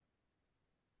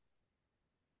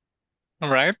All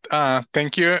right.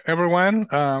 Thank you, everyone.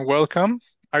 Welcome.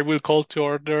 I will call to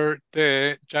order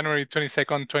the January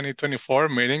 22nd, 2024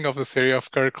 meeting of the City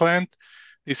of Kirkland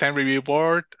Design Review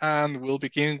Board, and we'll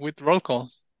begin with roll call.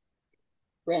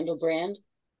 Randall Brand,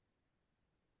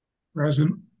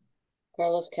 Present.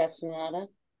 Carlos Castaneda,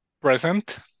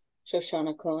 Present.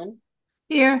 Shoshana Cohen,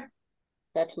 Here.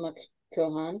 Fatima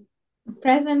Kohan,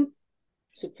 Present.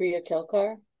 Supriya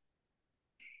Kelkar,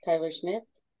 Tyler Smith,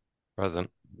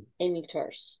 Present. Amy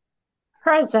Tars.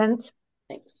 Present.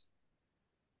 Thanks.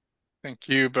 Thank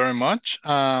you very much.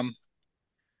 I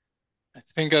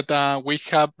think that we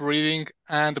have reading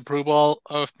and approval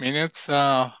of minutes,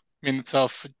 minutes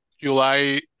of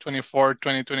July 24,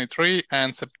 2023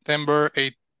 and September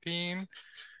 18,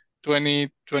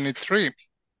 2023.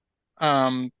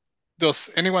 Does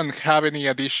anyone have any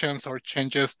additions or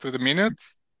changes to the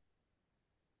minutes?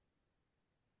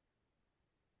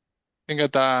 I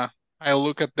think that I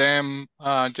looked at them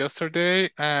yesterday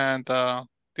and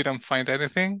didn't find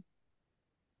anything.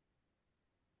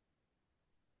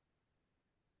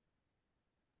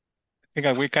 I think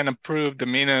that we can approve the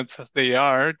minutes as they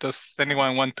are. Does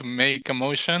anyone want to make a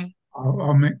motion?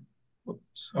 I'll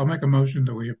make a motion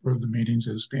that we approve the meetings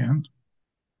as stand.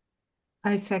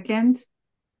 I second.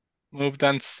 Moved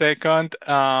and second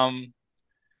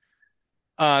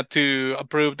to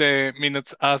approve the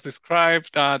minutes as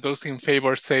described. Those in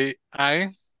favor say aye.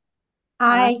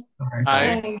 Aye. Aye.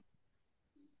 Aye.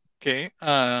 Okay.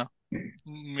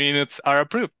 Minutes are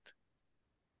approved.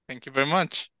 Thank you very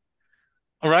much.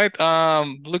 All right.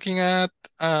 Looking at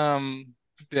the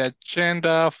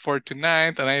agenda for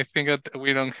tonight, and I think that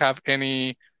we don't have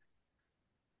any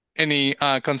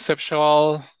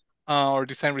conceptual or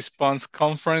design response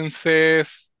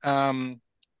conferences. I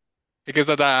guess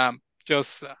that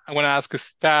just I want to ask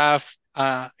staff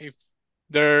if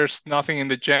there's nothing in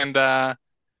the agenda.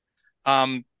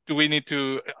 Do we need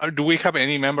to, or do we have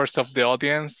any members of the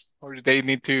audience, or do they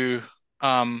need to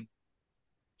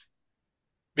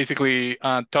basically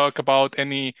talk about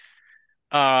any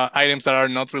items that are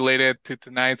not related to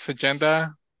tonight's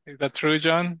agenda? Is that true,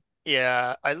 John?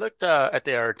 Yeah, I looked at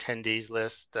their attendees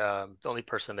list. The only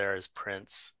person there is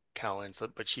Prince Cowan,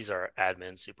 but she's our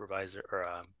admin supervisor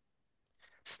or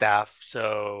staff.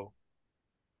 So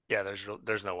yeah,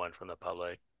 there's no one from the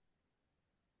public.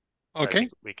 So I Okay,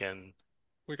 think we can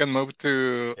move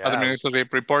to Yeah. administrative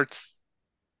reports.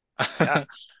 Yeah.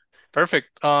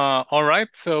 Perfect. All right.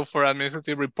 So for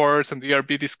administrative reports and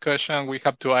DRB discussion, we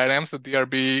have two items: the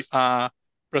DRB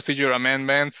procedure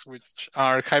amendments, which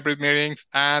are hybrid meetings,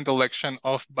 and election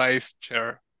of vice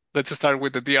chair. Let's start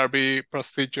with the DRB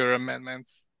procedure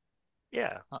amendments.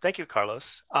 Yeah. Thank you,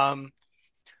 Carlos.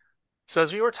 So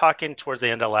as we were talking towards the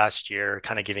end of last year,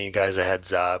 kind of giving you guys a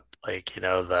heads up, like,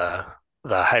 the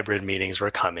hybrid meetings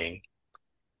were coming.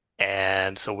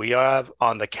 And so we have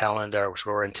on the calendar, which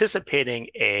we're anticipating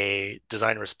a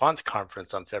design response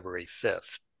conference on February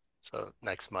 5th, so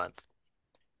next month.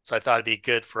 So I thought it'd be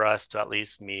good for us to at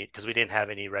least meet because we didn't have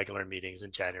any regular meetings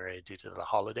in January due to the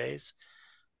holidays.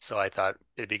 So I thought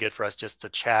it'd be good for us just to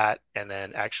chat and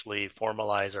then actually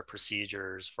formalize our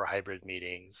procedures for hybrid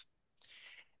meetings.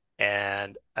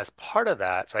 And as part of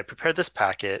that, so I prepared this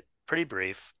packet, pretty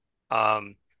brief.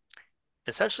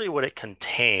 Essentially what it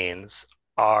contains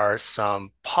are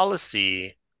some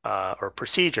policy or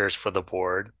procedures for the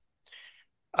board.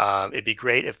 It'd be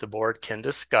great if the board can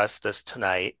discuss this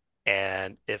tonight,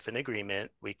 and if in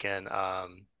agreement, we can,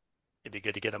 it'd be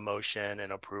good to get a motion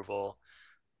and approval,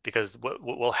 because what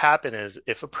will happen is,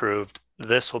 if approved,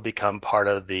 this will become part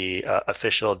of the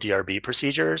official DRB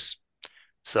procedures.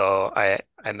 So I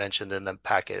mentioned in the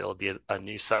packet, it'll be a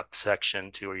new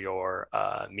subsection to your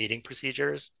meeting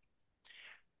procedures.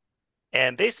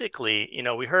 And basically,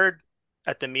 we heard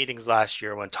at the meetings last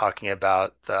year when talking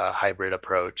about the hybrid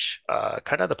approach,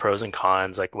 kind of the pros and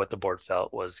cons, like what the board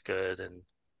felt was good and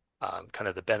kind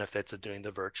of the benefits of doing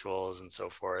the virtuals and so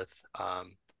forth.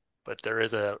 But there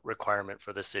is a requirement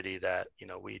for the city that,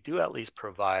 we do at least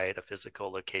provide a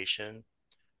physical location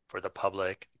for the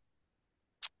public.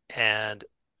 And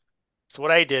so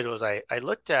what I did was I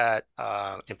looked at,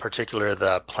 in particular,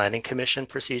 the Planning Commission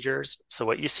procedures. So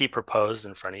what you see proposed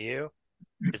in front of you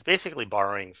is basically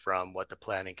borrowing from what the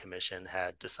Planning Commission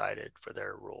had decided for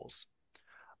their rules.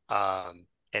 And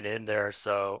in there,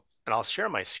 and I'll share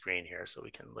my screen here so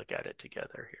we can look at it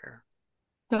together here.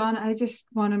 Don, I just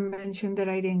want to mention that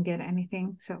I didn't get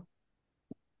anything, so.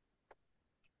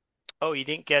 Oh, you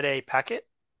didn't get a packet?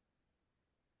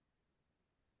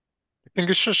 I think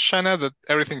it's just Shanna that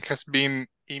everything has been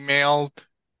emailed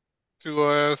to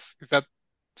us. Is that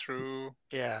true?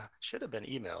 Yeah, it should have been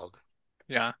emailed.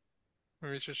 Yeah.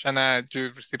 Maybe Shoshana, do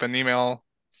you receive an email?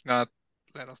 If not,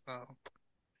 let us know.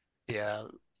 Yeah,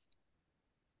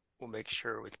 we'll make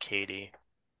sure with Katie.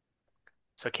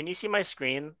 So can you see my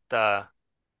screen? The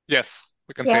Yes,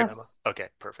 we can say it. Yes. okay,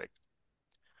 perfect.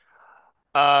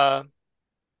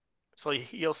 So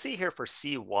you'll see here for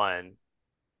C1,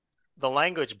 the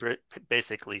language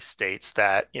basically states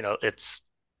that, it's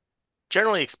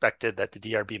generally expected that the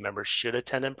DRB members should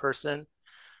attend in person,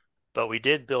 but we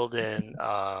did build in,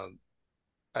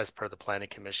 as per the Planning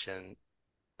Commission,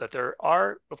 that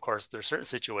of course, there are certain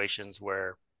situations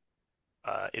where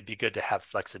it'd be good to have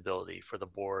flexibility for the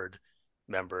board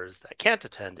members that can't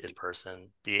attend in person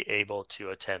be able to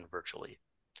attend virtually.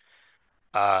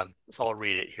 So I'll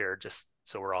read it here just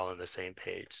so we're all on the same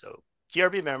page. So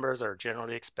DRB members are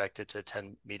generally expected to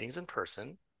attend meetings in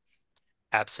person,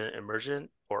 absent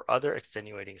emergent or other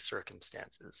extenuating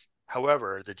circumstances.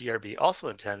 However, the DRB also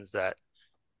intends that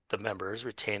the members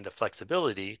retain the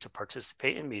flexibility to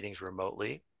participate in meetings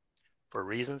remotely for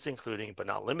reasons including but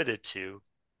not limited to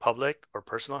public or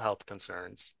personal health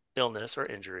concerns, illness or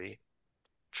injury,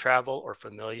 travel or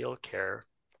familial care,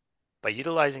 by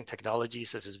utilizing technologies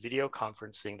such as video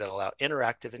conferencing that allow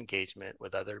interactive engagement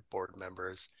with other board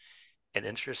members and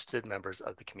interested members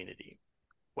of the community.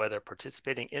 Whether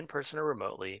participating in person or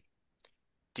remotely,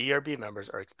 DRB members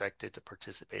are expected to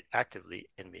participate actively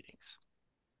in meetings.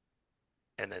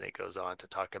 And then it goes on to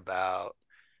talk about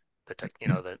the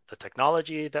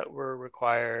technology that were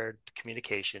required,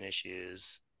 communication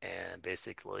issues, and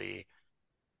basically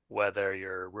whether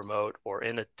you're remote or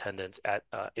in attendance at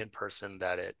in person,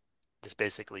 that it is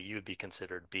basically you would be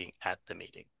considered being at the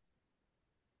meeting.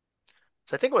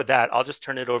 So I think with that, I'll just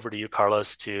turn it over to you,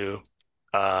 Carlos, to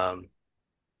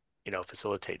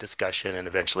facilitate discussion and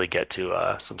eventually get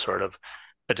to some sort of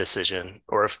a decision.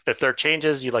 Or if there are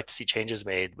changes you'd like to see changes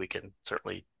made, we can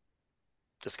certainly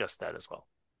discuss that as well.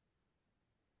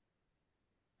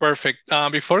 Perfect.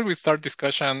 Before we start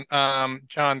discussion,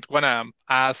 John, wanna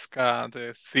ask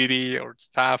the city or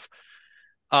staff,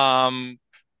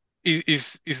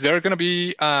 is there gonna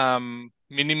be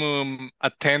minimum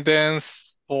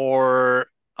attendance for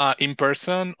in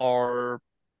person, or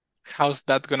how's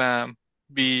that gonna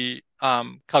be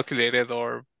calculated?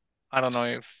 Or I don't know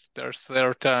if there's a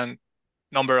certain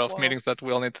number of Well, meetings that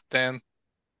we'll need to attend.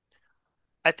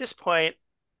 at this point,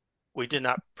 we did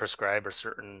not prescribe a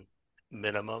certain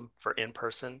minimum for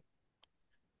in-person.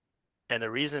 And the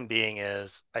reason being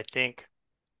is I think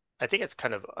it's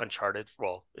kind of uncharted.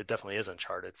 Well, it definitely is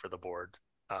uncharted for the board.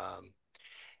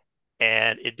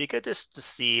 And it'd be good to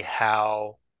see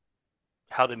how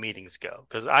the meetings go,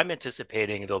 because I'm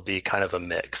anticipating there'll be kind of a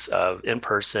mix of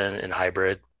in-person and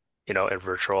hybrid, and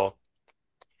virtual.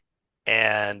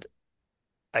 And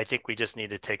I think we just need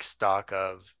to take stock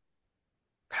of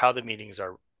how the meetings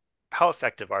are, how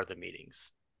effective are the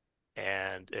meetings,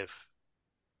 and if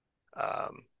I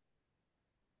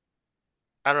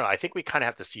don't know. I think we kind of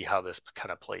have to see how this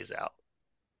kind of plays out.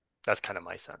 That's kind of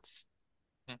my sense.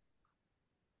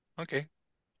 Okay.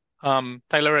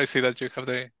 Tyler, I see that you have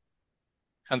the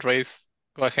hand raised.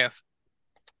 Go ahead.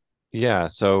 Yeah,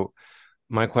 so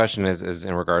my question is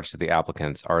in regards to the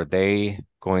applicants, are they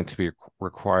going to be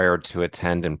required to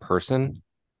attend in person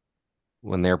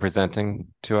when they're presenting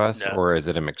to us, No, or is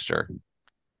it a mixture?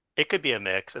 it could be a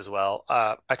mix as well.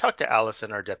 I talked to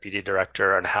Allison, our deputy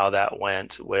director, on how that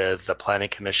went with the planning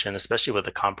commission, especially with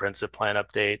the comprehensive plan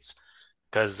updates,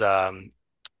 because the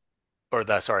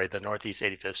Northeast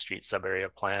 85th Street sub-area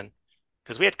plan,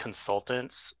 because we had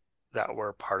consultants that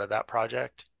were part of that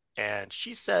project, and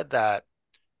she said that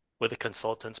with the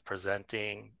consultants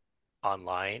presenting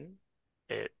online,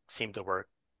 it seemed to work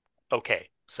okay.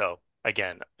 So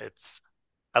again,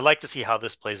 I'd like to see how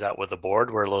this plays out with the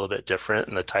board. We're a little bit different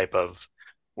in the type of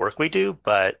work we do,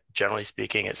 but generally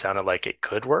speaking, it sounded like it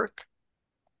could work.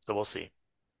 So we'll see.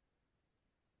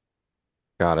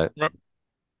 Got it.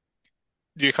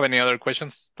 Do you have any other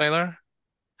questions, Tyler?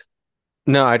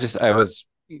 No, I was,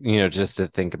 just to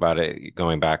think about it,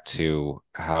 going back to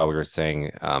how we were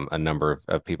saying a number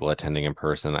of people attending in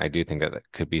person, I do think that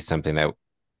could be something that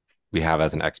we have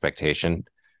as an expectation,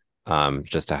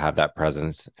 just to have that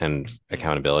presence and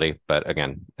accountability. But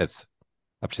again, it's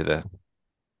up to the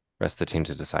rest of the team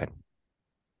to decide.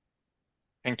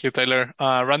 Thank you, Tyler.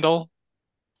 Randall?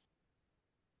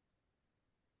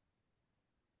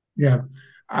 Yeah.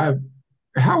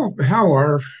 How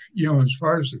are, as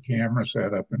far as the camera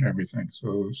setup and everything,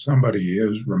 so if somebody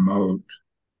is remote,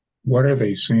 what are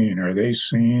they seeing? Are they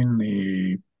seeing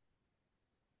the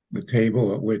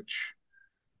table at which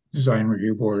design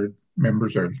review board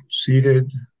members are seated,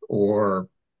 or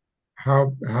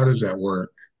how does that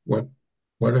work?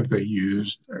 What have they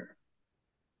used?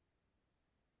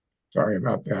 Sorry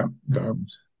about that, Doug.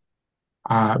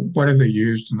 What have they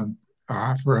used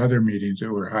for other meetings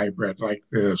that were hybrid like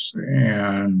this?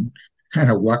 And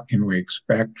kind of what can we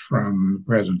expect from the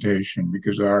presentation?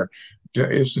 Because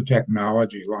is the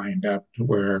technology lined up to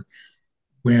where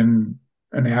when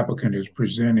an applicant is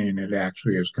presenting, it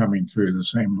actually is coming through the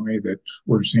same way that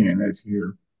we're seeing it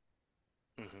here?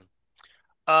 Mhm.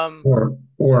 Um, Or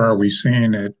are we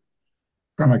seeing it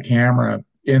from a camera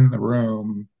in the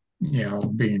room,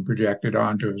 being projected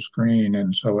onto a screen,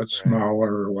 and so it's right.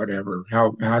 smaller or whatever?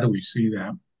 How do we see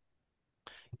that?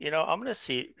 I'm gonna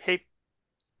see. Hey,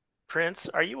 Prince,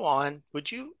 are you on?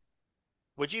 Would you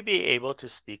be able to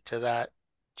speak to that?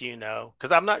 Do you know?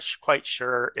 Because I'm not quite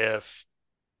sure if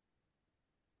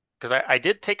because I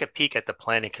did take a peek at the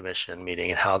planning commission meeting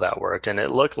and how that worked, and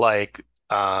it looked like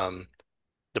the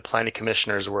planning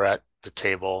commissioners were at the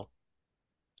table,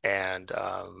 and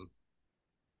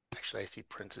actually I see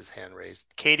Prince's hand raised.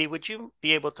 Katie, would you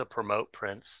be able to promote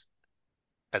Prince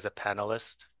as a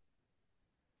panelist?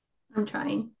 I'm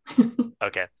trying.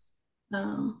 Okay.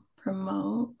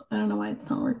 Promote. I don't know why it's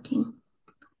not working.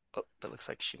 Oh, it looks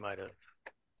like she might have.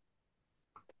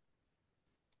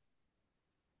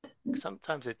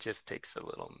 Sometimes it just takes a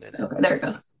little minute. Okay, there it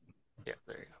goes. Yeah,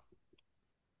 there you go.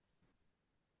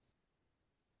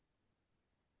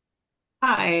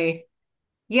 Hi.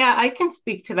 Yeah, I can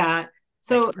speak to that. Thank you,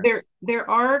 So Prince. there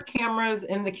are cameras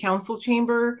in the council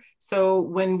chamber. So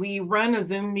when we run a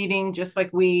Zoom meeting, just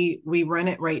like we run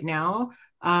it right now,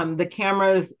 the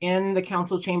cameras in the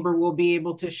council chamber will be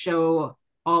able to show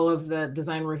all of the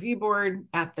design review board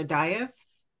at the dais.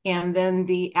 And then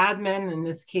the admin, in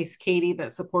this case, Katie,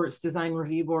 that supports design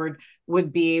review board,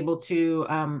 would be able to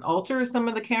alter some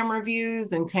of the camera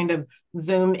views and kind of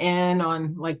zoom in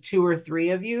on like 2 or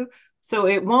 3 of you. So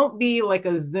it won't be like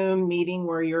a Zoom meeting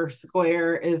where your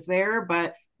square is there,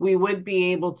 but we would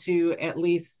be able to at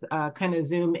least kind of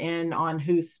zoom in on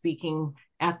who's speaking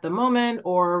at the moment,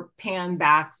 or pan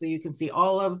back so you can see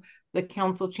all of the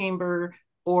council chamber,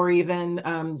 or even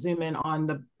zoom in on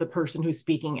the person who's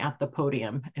speaking at the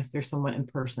podium if there's someone in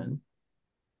person.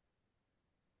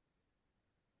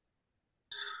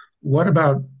 What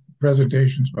about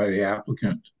presentations by the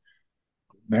applicant?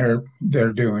 They're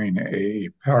doing a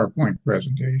PowerPoint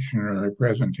presentation or a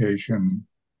presentation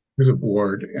to the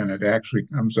board, and it actually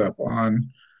comes up on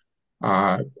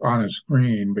a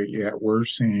screen, but yet we're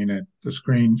seeing the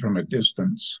screen from a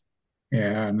distance,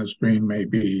 and the screen may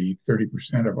be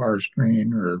 30% of our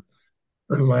screen or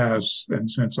less.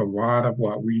 And since a lot of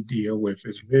what we deal with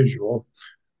is visual,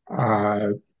 uh,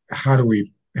 how do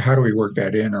we work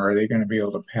that in? Or are they going to be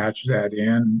able to patch that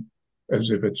in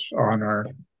as if it's on our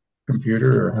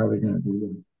computer, or how are they going to do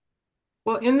that?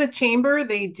 Well, in the chamber,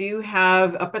 they do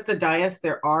have up at the dais,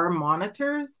 there are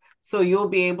monitors. So you'll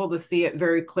be able to see it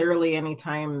very clearly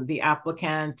anytime the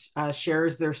applicant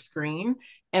shares their screen.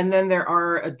 And then there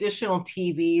are additional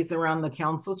TVs around the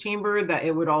council chamber that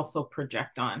it would also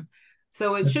project on.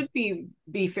 So it should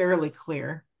be fairly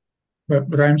clear.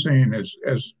 But I'm saying as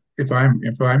if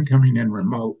I'm coming in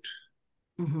remote,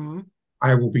 Mm-hmm.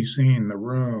 I will be seeing the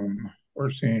room or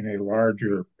seeing a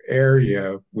larger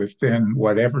area within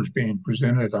whatever's being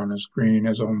presented on the screen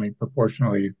is only proportion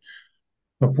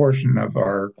of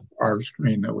our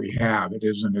screen that we have. It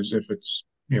isn't as if it's,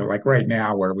 like right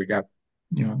now where we got,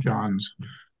 John's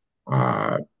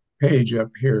uh, page up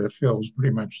here. It fills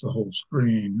pretty much the whole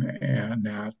screen, and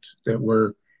that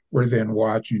we're then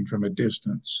watching from a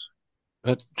distance.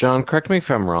 But John, correct me if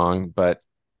I'm wrong, but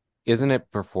isn't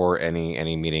it before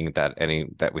any meeting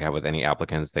that we have with any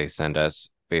applicants, they send us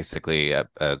basically a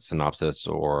synopsis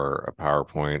or a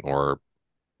PowerPoint or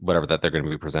whatever that they're going to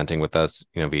be presenting with us,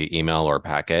 via email or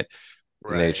packet. They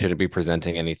Right. shouldn't be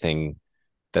presenting anything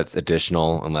that's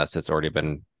additional unless it's already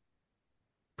been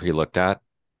pre-looked at.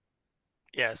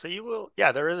 Yeah, so you will,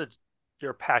 yeah, there is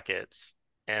your packets,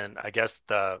 and I guess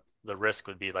the risk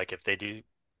would be like if they do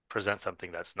present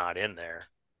something that's not in there,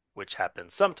 which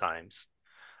happens sometimes.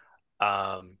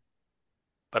 Um,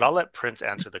 but I'll let Prince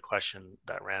answer the question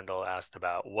that Randall asked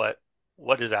about what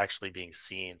is actually being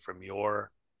seen from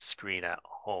your screen at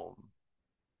home.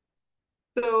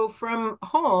 So from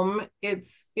home,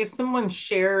 it's if someone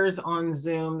shares on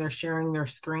Zoom, they're sharing their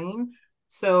screen.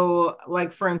 So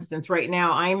like for instance, right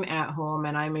now I'm at home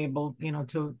and I'm able,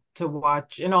 to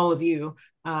watch, and all of you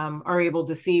are able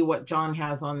to see what John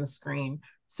has on the screen.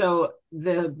 So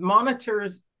the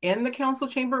monitors in the council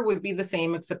chamber would be the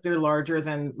same, except they're larger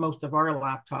than most of our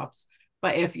laptops.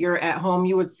 But if you're at home,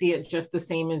 you would see it just the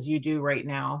same as you do right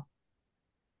now.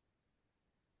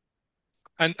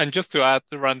 And just to add,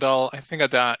 Randall, I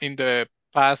think that in the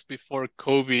past, before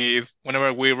COVID,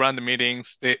 whenever we run the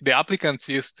meetings, the applicants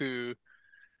used to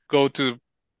go to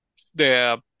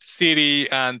the city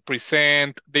and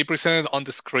present. They presented on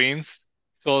the screens.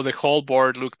 So the whole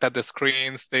board looked at the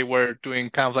screens. They were doing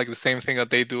kind of like the same thing that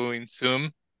they do in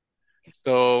Zoom.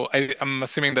 So I'm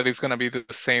assuming that it's going to be the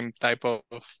same type of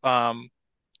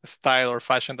style or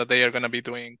fashion that they are going to be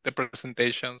doing the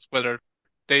presentations, whether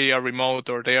they are remote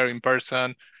or they are in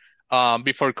person.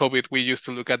 Before COVID, we used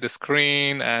to look at the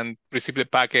screen and receive the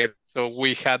packet. So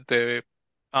we had the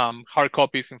hard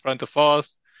copies in front of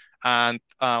us. And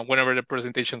whenever the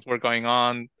presentations were going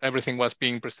on, everything was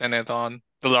being presented on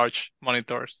the large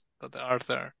monitors that are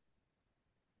there.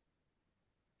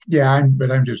 Yeah,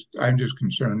 but I'm just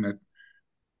concerned that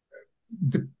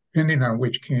depending on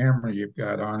which camera you've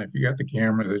got on, if you got the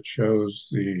camera that shows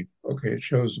it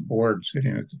shows the board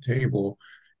sitting at the table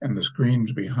and the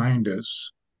screen's behind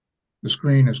us, the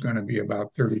screen is going to be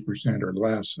about 30% or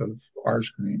less of our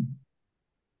screen.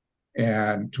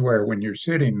 And to where when you're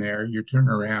sitting there, you turn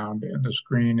around and the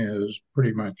screen is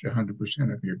pretty much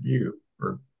 100% of your view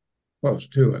or close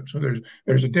to it. So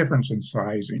there's a difference in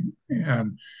sizing,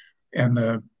 and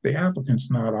the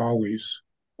applicants not always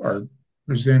are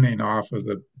presenting off of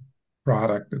the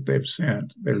product that they've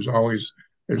sent. There's always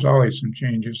some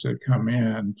changes that come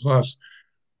in. Plus,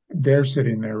 they're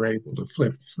sitting there able to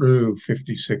flip through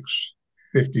 50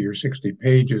 or 60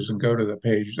 pages and go to the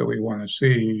page that we want to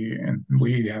see. And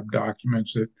we have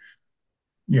documents that,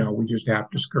 we just have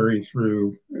to scurry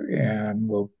through, and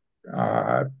we'll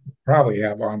probably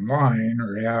have online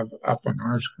or have up on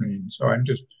our screen. So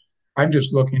I'm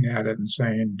just looking at it and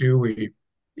saying,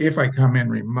 if I come in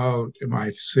remote, am I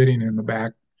sitting in the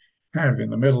back, kind of in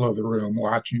the middle of the room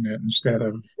watching it instead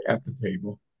of at the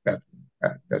table? That's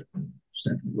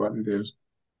simply what it is.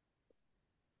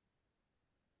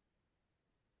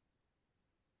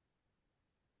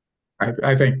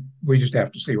 I think we just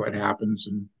have to see what happens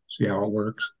and see how it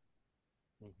works.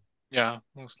 Yeah,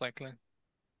 most likely.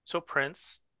 So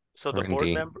Prince, so Or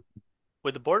indeed.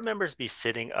 would the board members be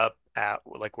sitting up at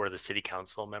like where the city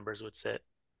council members would sit?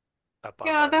 Up on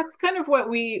Yeah, the that's kind of what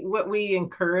we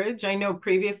encourage. I know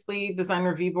previously design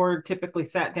review board typically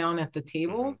sat down at the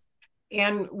tables.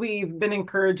 And we've been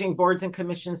encouraging boards and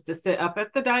commissions to sit up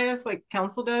at the dais like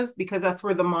council does, because that's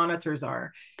where the monitors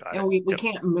are. Got and it. we Yep.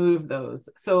 can't move those.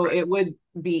 So Right. it would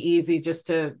be easy just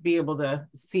to be able to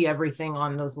see everything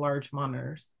on those large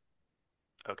monitors.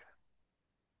 Okay.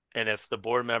 And if the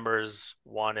board members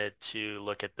wanted to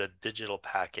look at the digital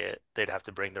packet, they'd have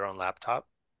to bring their own laptop?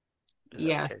 Is that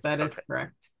the Yes, case? that is Okay.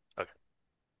 correct. Okay.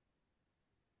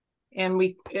 And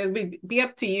it would be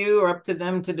up to you or up to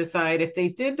them to decide. If they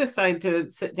did decide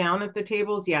to sit down at the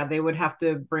tables, yeah, they would have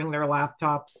to bring their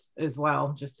laptops as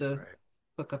well, just to Right.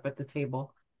 hook up at the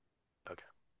table. Okay.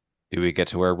 Do we get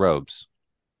to wear robes?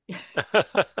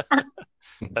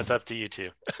 That's up to you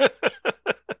two.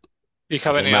 You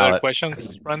have Okay, any other Mallet.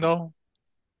 questions, Randall?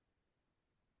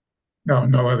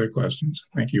 No other questions.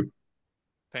 Thank you.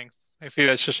 Thanks. I see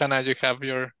that Shoshana, you have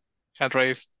your hand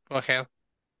raised. Go ahead.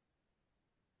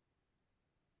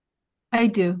 I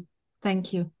do.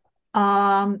 Thank you.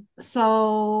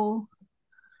 So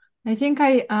I think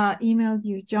I emailed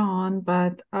you, John,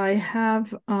 but I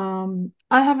have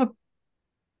a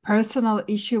personal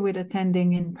issue with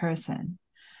attending in person.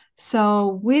 So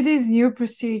with these new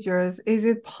procedures, is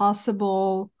it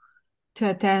possible to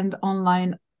attend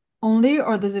online only,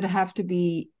 or does it have to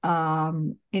be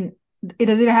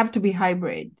does it have to be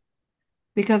hybrid?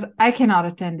 Because I cannot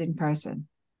attend in person.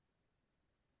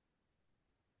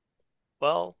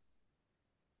 Well,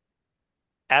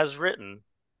 as written,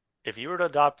 if you were to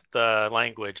adopt the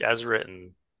language as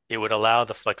written, it would allow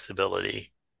the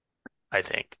flexibility, I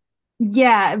think.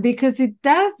 Yeah, because it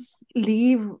does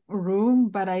leave room,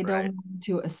 but I Right. don't want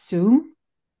to assume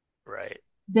Right.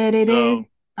 that it is,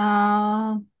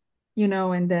 So,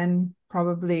 and then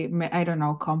probably, I don't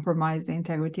know, compromise the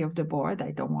integrity of the board.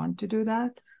 I don't want to do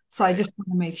that. So I right. just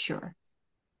want to make sure.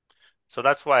 So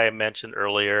that's why I mentioned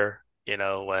earlier,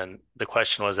 when the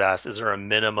question was asked, is there a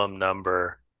minimum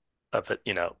number of,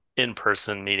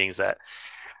 in-person meetings that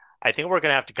I think we're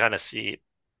going to have to kind of see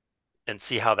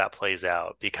how that plays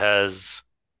out, because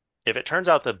if it turns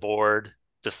out the board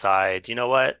decides, you know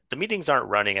what, the meetings aren't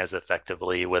running as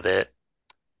effectively with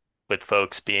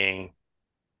folks being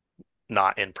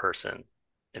not in person.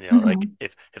 And, like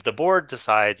if the board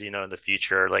decides, in the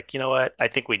future, like, you know what, I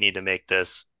think we need to make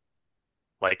this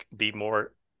like be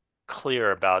more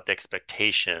clear about the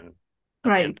expectation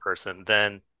of in Right. person,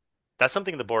 then that's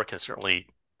something the board can certainly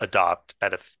adopt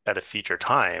at a future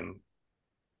time.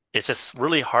 It's just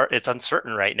really hard. It's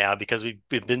uncertain right now because we've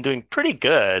been doing pretty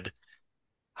good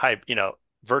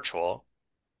virtual.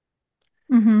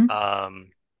 Mm-hmm.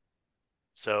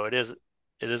 So it is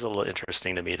a little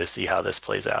interesting to me to see how this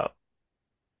plays out.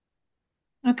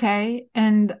 Okay.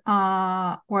 And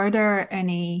were there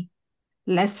any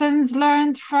lessons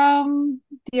learned from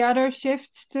the other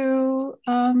shifts to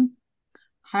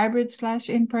hybrid /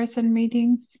 in-person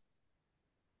meetings?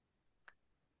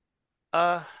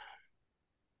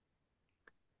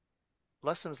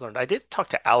 Lessons learned. I did talk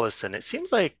to Allison. It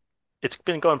seems like it's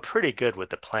been going pretty good with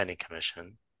the Planning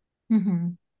Commission. Mm-hmm.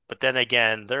 But then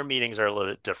again, their meetings are a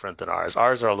little bit different than ours.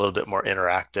 Ours are a little bit more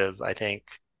interactive, I think,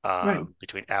 Right.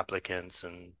 between applicants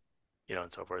and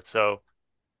and so forth. So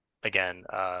again,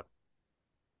 hard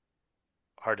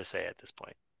to say at this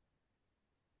point.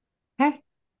 Okay.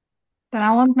 Then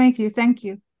I won't make you. Thank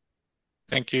you.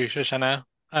 Thank you, Shoshana.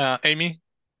 Amy?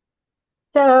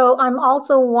 So I'm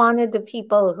also one of the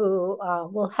people who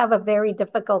will have a very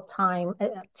difficult time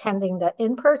attending the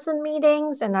in-person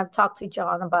meetings, and I've talked to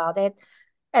John about it,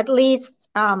 at least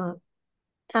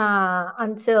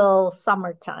until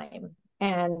summertime.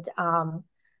 And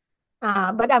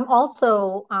but I'm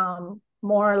also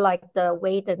more like the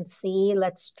wait and see.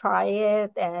 Let's try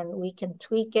it, and we can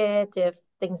tweak it if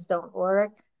things don't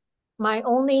work. My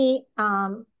only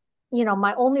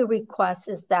my only request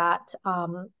is that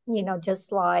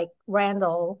just like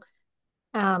Randall,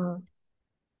 um,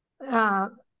 uh,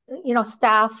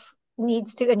 staff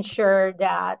needs to ensure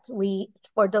that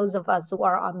for those of us who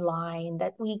are online,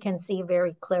 that we can see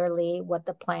very clearly what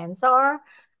the plans are.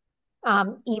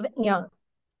 Even,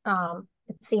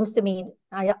 it seems to me,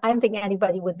 I don't think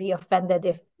anybody would be offended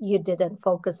if you didn't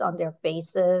focus on their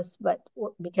faces, but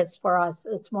because for us,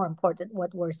 it's more important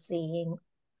what we're seeing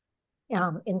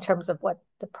in terms of what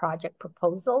the project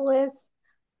proposal is.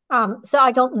 So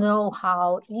I don't know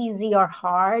how easy or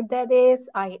hard that is.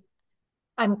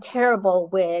 I'm terrible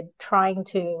with trying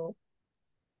to,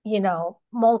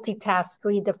 multitask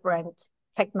 3 different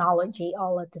technology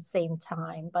all at the same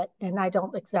time. And I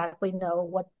don't exactly know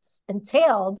what's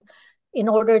entailed in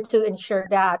order to ensure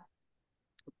that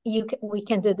we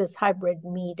can do this hybrid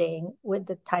meeting with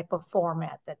the type of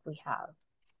format that we have.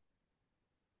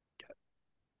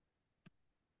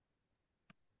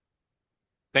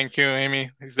 Thank you,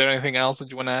 Amy. Is there anything else that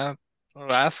you want to add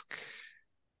or ask?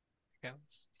 Yes.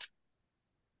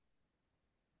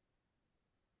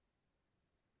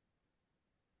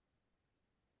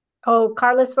 Oh,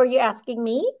 Carlos, were you asking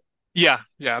me? Yeah.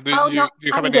 Do Oh, you no, do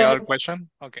you have I'm any other good. question?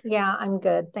 Okay, Yeah, I'm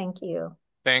good. Thank you.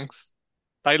 thanks.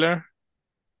 Tyler?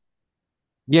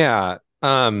 Yeah.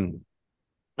 I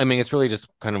mean, it's really just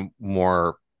kind of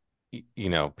more,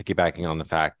 piggybacking on the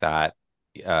fact that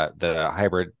the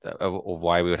hybrid of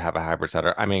why we would have a hybrid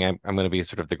setup. I mean, I'm going to be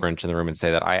sort of the Grinch in the room and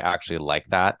say that I actually like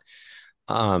that.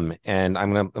 And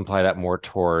I'm going to imply that more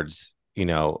towards,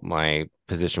 my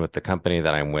position with the company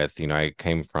that I'm with. I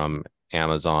came from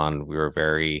Amazon. We were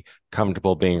very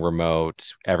comfortable being remote.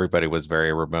 Everybody was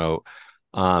very remote.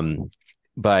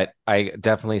 But I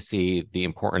definitely see the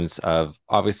importance of,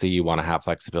 obviously you want to have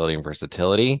flexibility and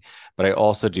versatility, but I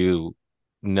also do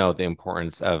know the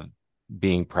importance of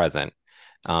being present,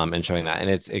 and showing that. And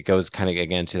it goes kind of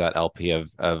again to that LP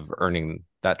of earning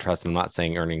that trust. I'm not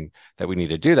saying earning that we need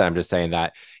to do that. I'm just saying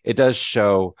that it does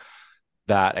show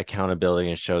that accountability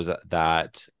and shows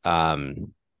that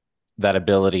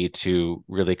ability to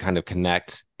really kind of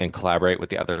connect and collaborate with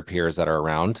the other peers that are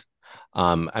around.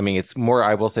 I mean,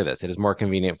 I will say this, it is more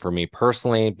convenient for me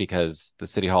personally because the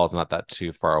city hall is not that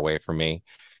too far away from me,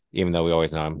 even though we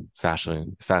always know I'm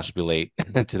fashionably late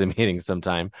to the meeting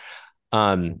sometime.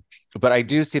 But I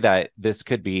do see that this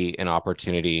could be an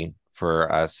opportunity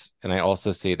for us. And I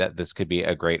also see that this could be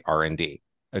a great R&D,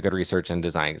 a good research and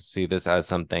design. See this as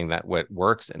something that what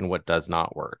works and what does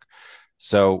not work.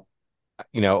 So,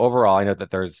 overall, I know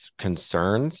that there's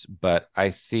concerns, but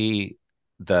I see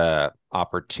the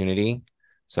opportunity.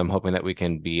 So I'm hoping that we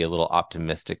can be a little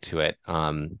optimistic to it,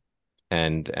 and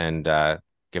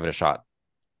give it a shot.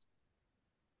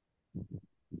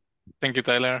 Thank you,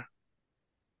 Tyler.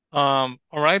 All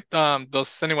right.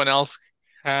 Does anyone else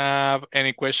have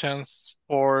any questions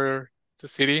for the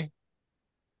city?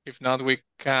 If not, we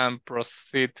can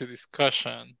proceed to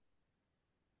discussion.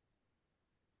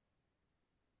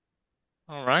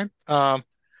 All right.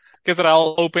 Guess that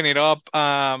I'll open it up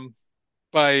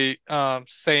by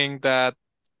saying that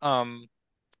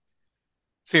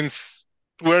since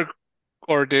we're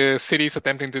or the city is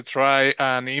attempting to try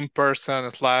an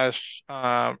in-person slash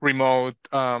remote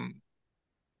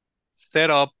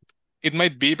setup, it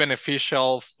might be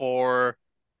beneficial for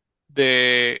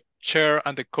the chair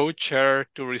and the co-chair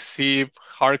to receive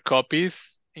hard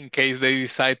copies in case they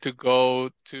decide to go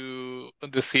to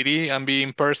the city and be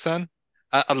in person,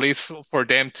 at least for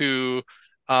them to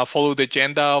follow the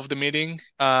agenda of the meeting.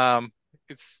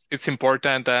 It's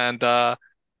important, and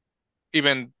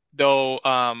even though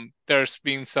there's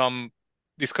been some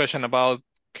discussion about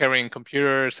carrying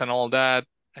computers and all that,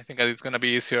 I think that it's going to be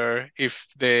easier if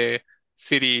the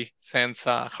city sends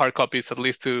hard copies, at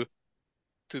least to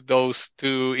those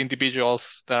two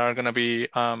individuals that are going to be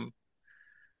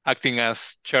acting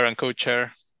as chair and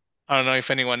co-chair. I don't know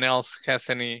if anyone else has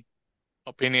any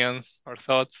opinions or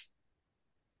thoughts.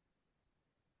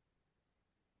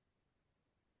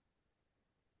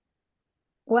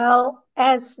 Well,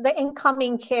 as the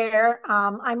incoming chair,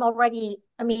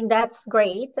 that's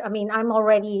great. I'm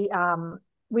already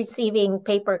receiving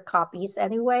paper copies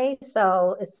anyway,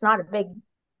 so it's not a big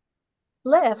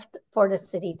lift for the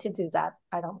city to do that.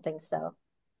 I don't think so.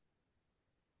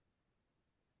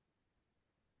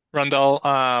 Randall,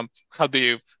 how do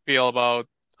you feel about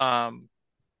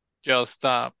just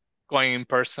going in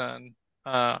person?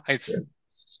 That's an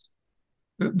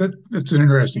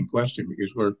interesting question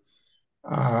because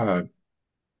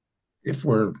if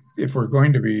we're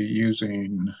going to be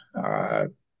using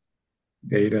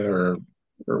data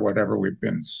or whatever we've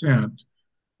been sent,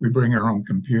 we bring our own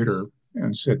computer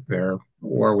and sit there,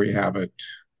 or we have it,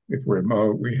 if we're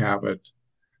remote, we have it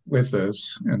with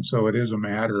us. And so it is a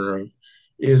matter of,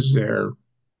 is there,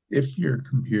 if your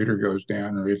computer goes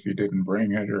down or if you didn't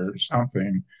bring it or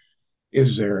something,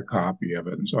 is there a copy of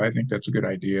it? And so I think that's a good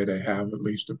idea to have at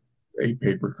least a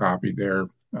paper copy there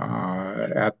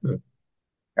at the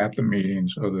meeting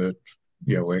so that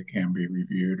it can be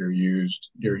reviewed or used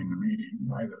during the meeting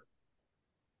by the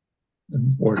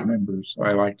board members. So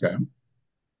I like that.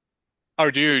 Are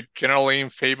you generally in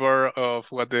favor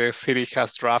of what the city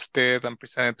has drafted and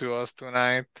presented to us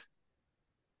tonight?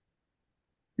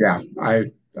 Yeah, I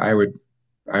would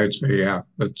say yeah,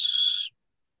 let's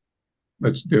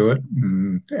do it.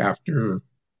 And after,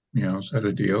 set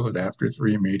a deal that after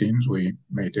 3 meetings we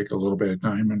may take a little bit of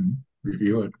time and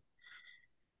review it.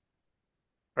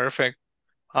 Perfect.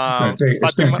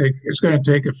 Fatima? It's going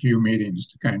to take a few meetings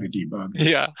to kind of debug it.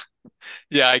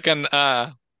 Yeah, I can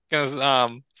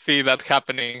see that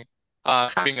happening.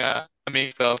 Having a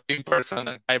mix of in person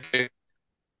and hybrid.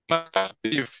 How do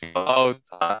you feel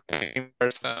about in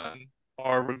person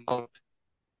or remote?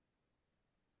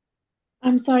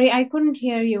 I'm sorry, I couldn't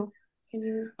hear you. Can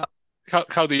you?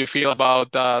 How do you feel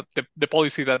about the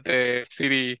policy that the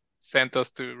city sent us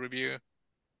to review?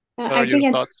 What are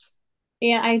your thoughts?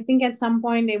 I think at some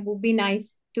point it would be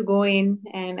nice to go in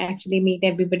and actually meet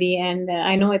everybody. And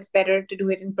I know it's better to do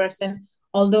it in person.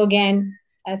 Although, again,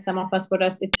 as some of us put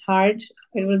us, it's hard.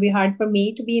 It will be hard for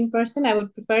me to be in person. I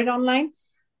would prefer it online.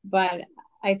 But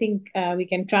I think we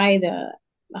can try the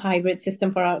hybrid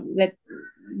system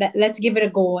let's give it a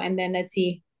go, and then let's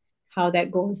see how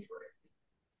that goes.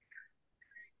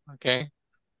 Okay.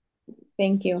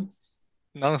 Thank you.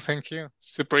 No, thank you.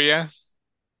 Supriya?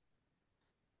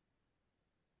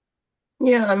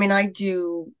 Yeah, I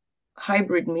do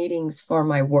hybrid meetings for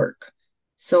my work.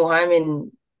 So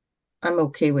I'm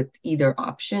okay with either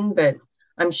option, but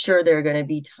I'm sure there are going to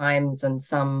be times on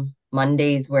some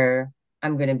Mondays where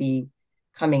I'm going to be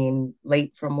coming in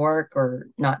late from work or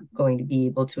not going to be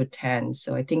able to attend.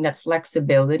 So I think that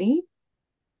flexibility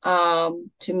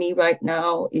to me right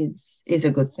now is a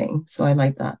good thing. So I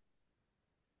like that.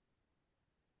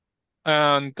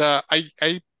 And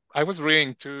I was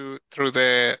reading through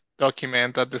the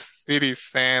document that the city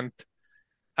sent,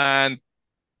 and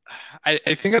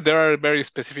I think that there are very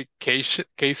specific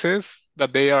cases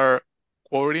that they are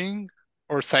quoting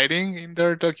or citing in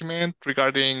their document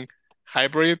regarding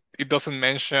hybrid. It doesn't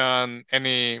mention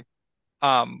any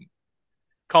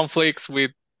conflicts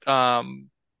with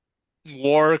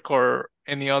work or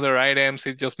any other items.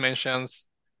 It just mentions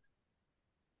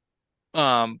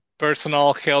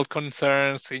personal health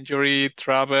concerns, injury,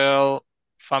 travel,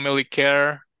 family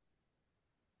care.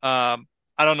 I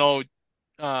don't know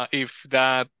if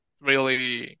that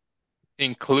really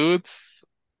includes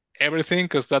everything,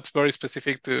 because that's very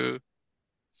specific to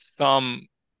some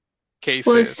cases.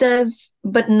 Well, it says,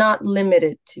 but not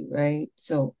limited to, right?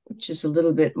 So, which is a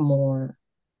little bit more,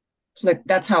 like,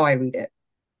 that's how I read it.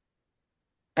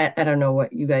 I don't know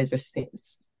what you guys are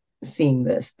seeing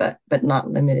this, but not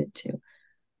limited to.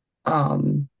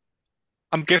 I'm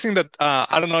guessing that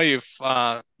I don't know if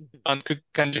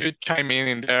can you chime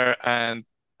in there and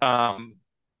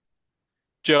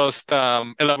just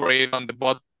elaborate on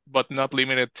the but not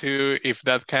limited to, if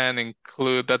that can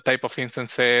include that type of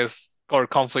instances or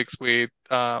conflicts with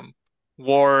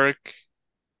work,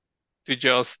 to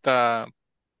just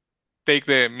take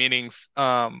the meetings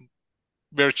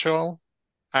virtual?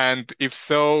 And if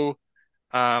so,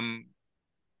 um,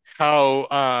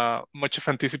 how much of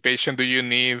anticipation do you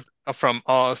need from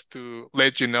us to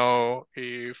let you know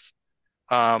if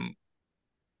um,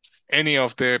 any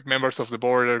of the members of the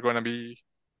board are going to be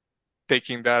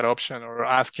taking that option or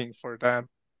asking for that?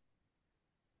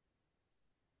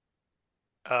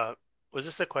 Was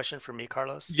this a question for me,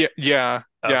 Carlos? Yeah.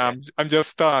 Okay. I'm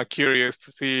just curious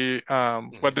to see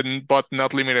what but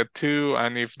not limited to,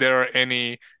 and if there are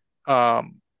any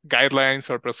guidelines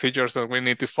or procedures that we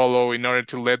need to follow in order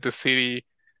to let the city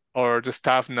or the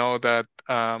staff know that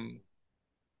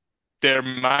there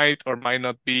might or might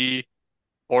not be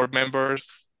board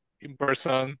members in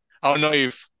person. I don't know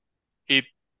if it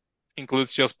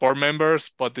includes just board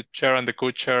members, but the chair and the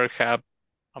co-chair have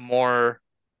a more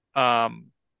um,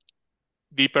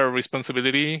 deeper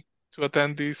responsibility to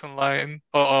attend these online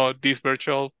or these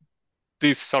virtual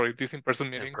these in-person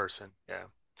In meetings. person,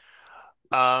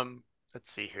 yeah. Let's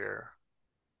see here.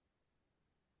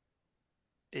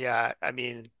 Yeah, I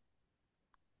mean,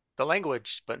 the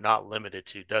language, but not limited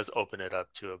to, does open it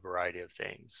up to a variety of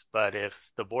things. But if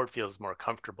the board feels more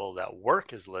comfortable that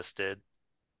work is listed,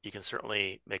 you can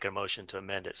certainly make a motion to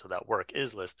amend it so that work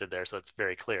is listed there, so it's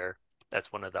very clear.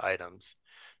 That's one of the items.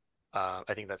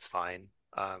 I think that's fine.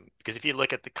 Because if you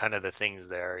look at the kind of the things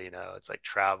there, it's like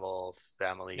travel,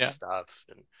 family stuff,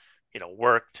 and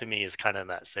work to me is kind of in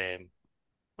that same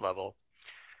level.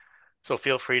 So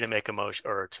feel free to make a motion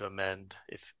or to amend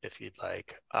if you'd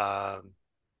like.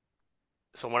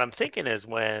 So what I'm thinking is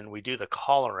when we do the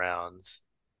call arounds,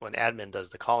 when admin does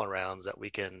the call arounds, that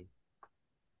we can,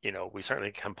 we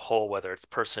certainly can poll whether it's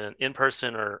in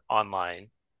person or online.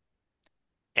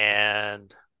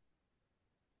 And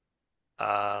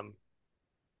I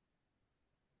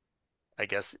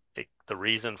guess the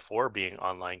reason for being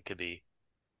online could be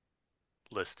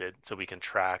listed so we can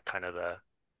track kind of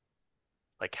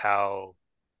like how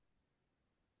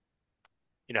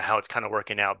how it's kind of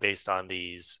working out based on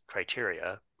these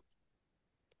criteria.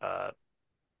 But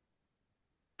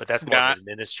that's more of an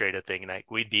administrative thing, and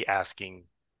we'd be asking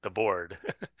the board,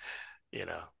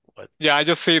 what. Yeah, I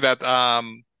just see that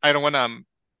I don't want to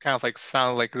kind of like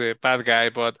sound like the bad guy,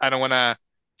 but I don't want to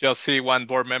just see one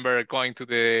board member going to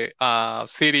the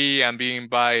city and being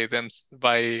by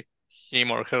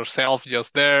him or herself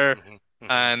just there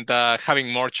and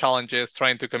having more challenges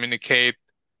trying to communicate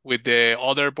with the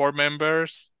other board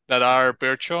members that are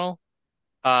virtual.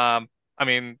 I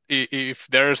mean, if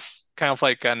there's kind of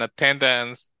like an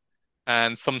attendance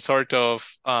and some sort of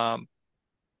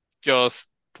just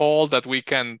poll that we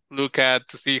can look at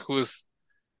to see who's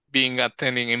being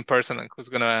attending in person and who's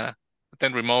gonna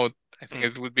attend remote, I think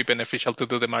it would be beneficial to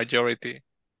do the majority.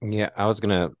 Yeah, I was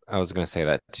gonna say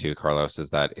that too, Carlos, is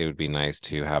that it would be nice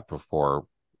to have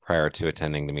prior to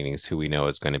attending the meetings who we know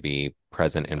is going to be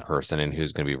present in person and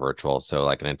who's going to be virtual. So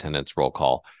like an attendance roll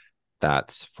call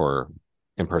that's for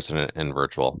in person and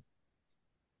virtual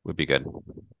would be good.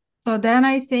 So then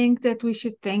I think that we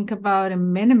should think about a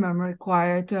minimum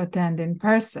required to attend in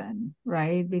person,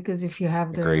 right? Because if you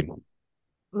have the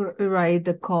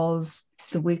calls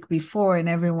the week before and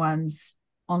everyone's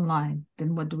online,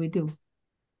 then what do we do?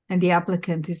 And the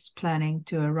applicant is planning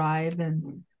to arrive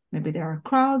and maybe there are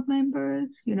crowd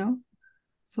members,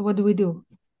 So what do?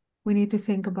 We need to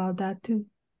think about that too,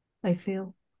 I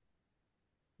feel.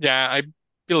 Yeah, I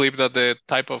believe that the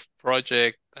type of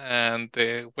project and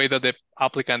the way that the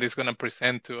applicant is going to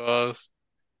present to us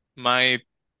might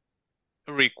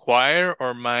require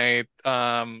or might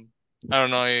I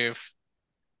don't know if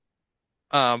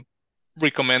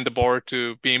recommend the board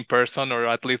to be in person or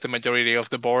at least the majority of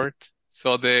the board.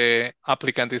 So the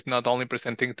applicant is not only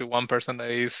presenting to one person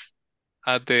that is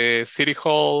at the city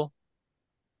hall,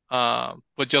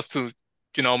 but just to,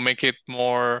 make it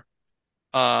more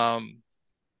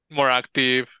more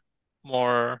active,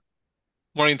 more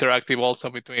interactive also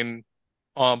between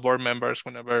board members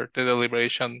whenever the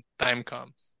deliberation time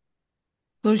comes.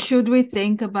 So should we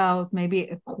think about maybe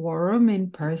a quorum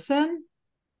in person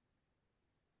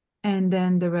and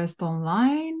then the rest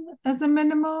online as a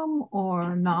minimum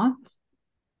or not?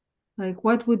 Like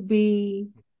what would be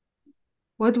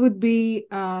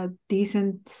a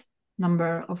decent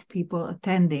number of people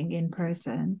attending in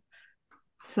person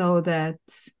so that,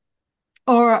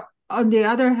 or on the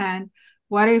other hand,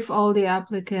 what if all the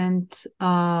applicant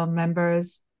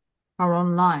members are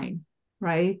online,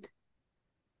 right?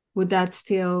 Would that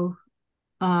still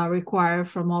require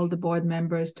from all the board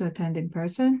members to attend in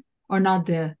person, or not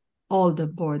all the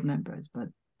board members, but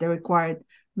the required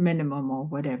minimum or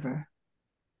whatever?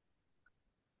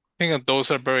 I think that those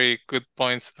are very good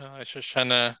points,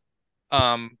 Shoshana.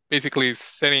 basically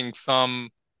setting some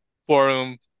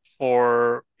forum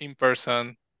for in-person,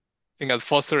 I think that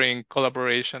fostering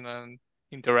collaboration and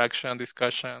interaction,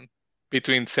 discussion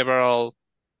between several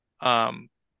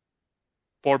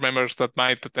board members that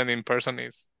might attend in person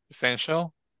is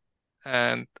essential.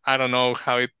 And I don't know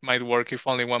how it might work if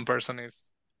only one person is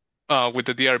with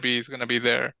the DRB is going to be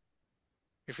there.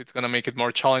 If it's going to make it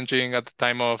more challenging at the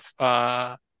time of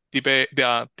debate,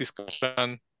 the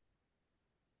discussion,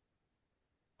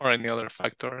 or any other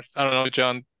factors. I don't know,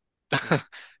 John.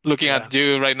 Looking Yeah. at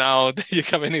you right now, do you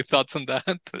have any thoughts on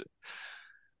that?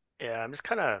 Yeah, I'm just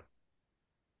kind of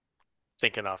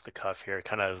thinking off the cuff here,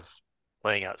 kind of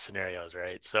laying out scenarios,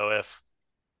 right? So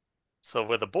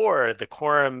with a board, the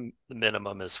quorum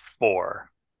minimum is four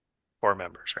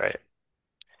members, right?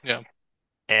 Yeah.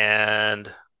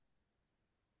 And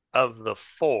of the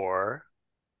four,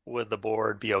 would the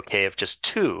board be okay if just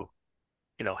two,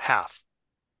 half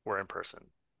were in person?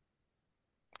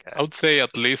 Okay. I would say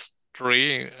at least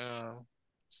three,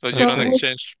 so you That's don't right.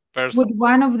 exchange person. Would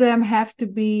one of them have to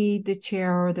be the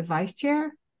chair or the vice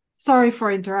chair? Sorry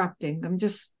for interrupting. I'm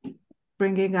just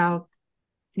bringing out,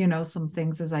 some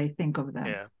things as I think of them.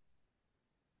 Yeah.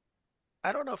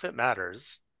 I don't know if it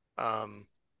matters. I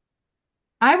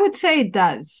would say it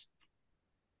does,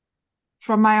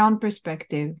 from my own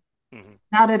perspective. Mhm.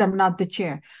 Now that I'm not the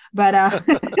chair, but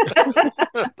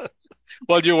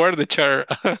Well, you were the chair.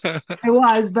 I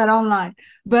was, but online.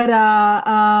 But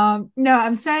no,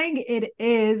 I'm saying it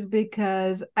is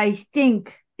because I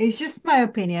think it's just my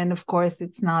opinion. Of course,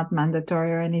 it's not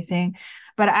mandatory or anything,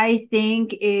 but I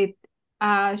think it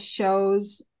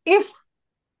shows if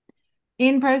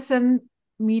in-person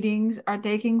meetings are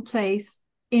taking place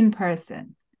in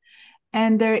person,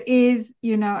 and there is,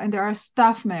 and there are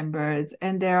staff members,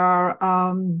 and there are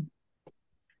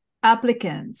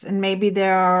applicants, and maybe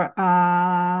there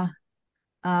are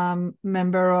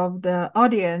member of the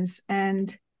audience.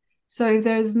 And so if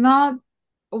there's not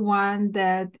one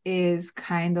that is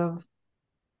kind of,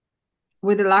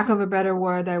 with the lack of a better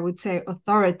word, I would say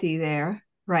authority there,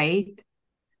 right?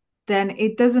 Then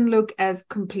it doesn't look as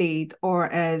complete or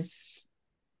as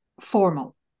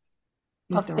formal.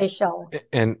 Official.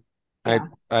 And Yeah.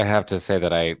 I have to say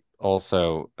that I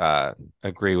also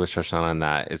agree with Shoshana on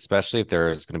that, especially if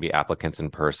there's going to be applicants in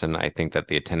person. I think that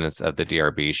the attendance of the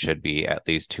DRB should be at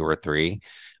least 2 or 3.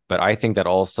 But I think that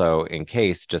also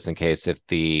just in case, if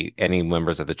any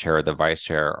members of the chair or the vice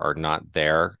chair are not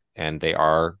there and they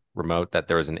are remote, that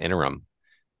there is an interim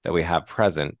that we have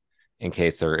present in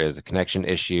case there is a connection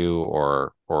issue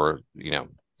or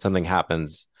something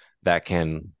happens that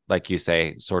can, like you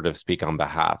say, sort of speak on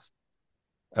behalf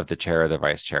of the chair or the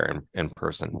vice chair in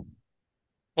person.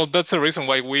 Well, that's the reason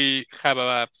why we have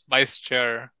a vice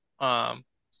chair,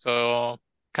 so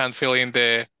can fill in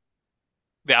the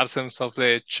absence of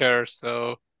the chair.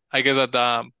 So I guess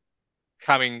that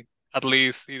having at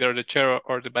least either the chair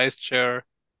or the vice chair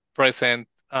present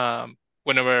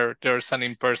whenever there's an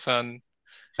in-person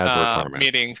as a requirement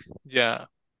meeting. Yeah.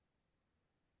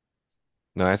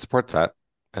 No, I support that.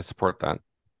 I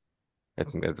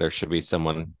think that there should be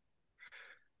someone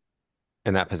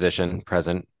in that position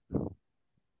present.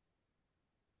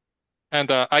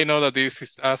 And I know that this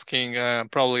is asking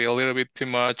probably a little bit too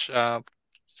much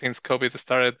since COVID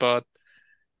started, but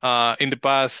in the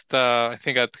past, I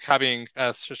think that having,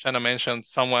 as Shoshana mentioned,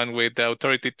 someone with the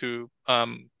authority to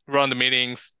run the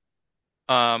meetings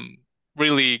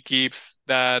really gives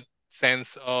that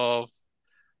sense of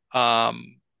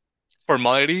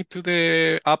formality to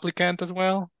the applicant as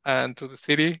well and to the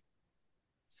city.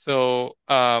 So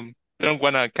I don't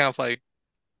want to kind of like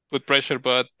put pressure,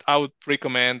 but I would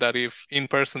recommend that if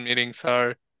in-person meetings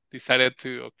are decided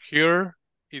to occur,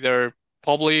 either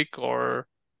public or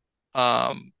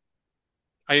um,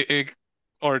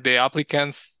 or the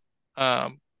applicants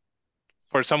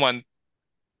for someone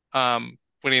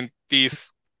within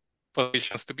these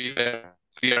positions to be there,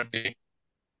 DRB.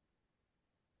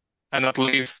 And at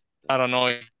least, I don't know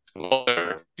if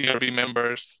other DRB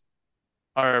members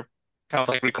are kind of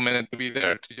like recommended to be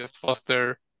there to just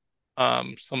foster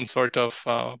some sort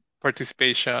of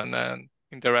participation and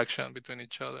interaction between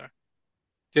each other.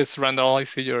 Yes, Randall, I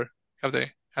see you have the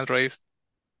hand raised.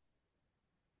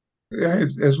 Yeah,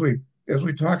 as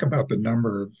we talk about the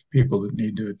number of people that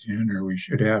need to attend or we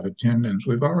should have attendance,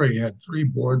 we've already had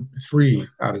 3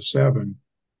 out of 7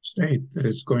 state that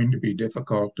it's going to be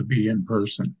difficult to be in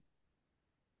person.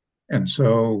 And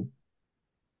so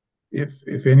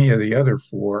if any of the other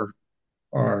 4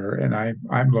 are, and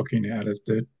I'm looking at it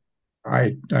that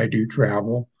I do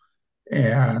travel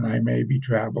and I may be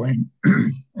traveling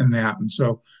and that. And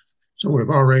so So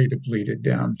we've already depleted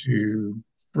down to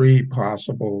 3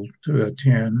 possible to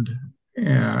attend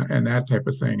and that type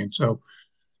of thing. And so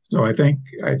I think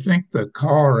the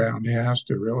call around has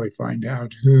to really find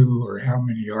out who or how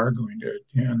many are going to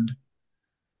attend.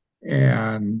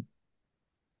 And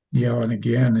and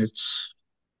again, it's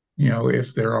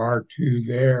if there are 2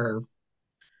 there,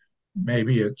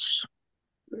 maybe it's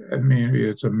a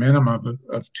minimum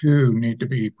of 2 need to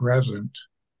be present,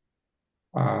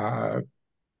 uh,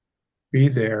 be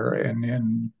there, and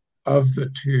then of the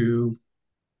 2,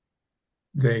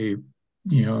 they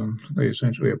they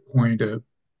essentially appoint a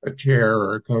chair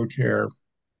or a co-chair,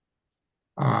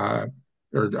 uh,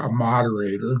 or a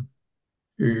moderator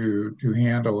to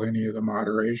handle any of the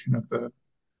moderation of the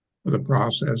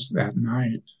process that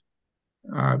night.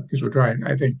 Because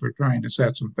I think we're trying to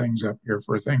set some things up here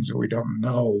for things that we don't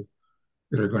know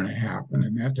that are going to happen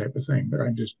and that type of thing. But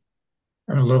I'm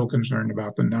a little concerned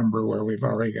about the number where we've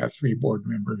already got 3 board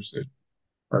members that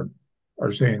are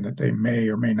are saying that they may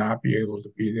or may not be able to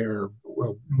be there,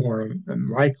 will more than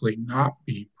likely not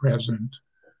be present,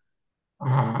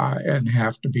 and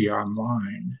have to be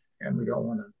online. And we don't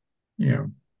want to,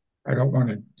 I don't want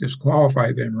to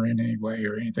disqualify them in any way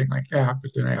or anything like that.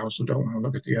 But then I also don't want to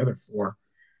look at the other 4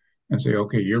 and say,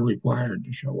 okay, you're required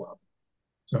to show up.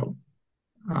 So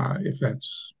if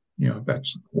that's, if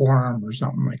that's quorum or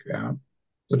something like that.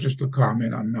 So just a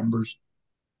comment on numbers.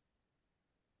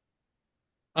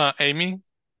 Amy?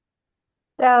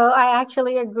 So I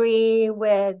actually agree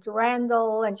with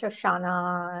Randall and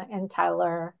Shoshana and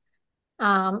Tyler.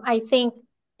 I think,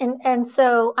 and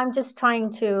so I'm just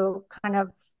trying to kind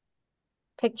of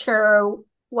picture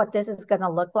what this is going to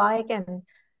look like. And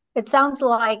it sounds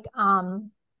like, and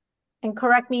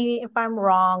correct me if I'm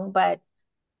wrong, but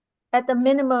at the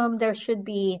minimum, there should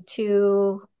be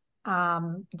 2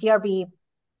 DRB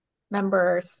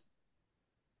members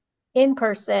in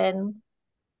person,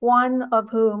 one of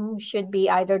whom should be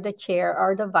either the chair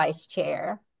or the vice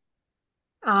chair.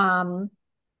 And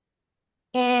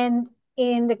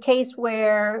in the case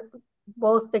where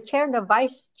both the chair and the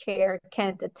vice chair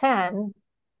can't attend,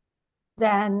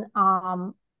 then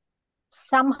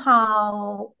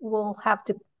somehow we'll have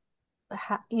to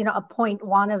appoint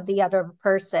one of the other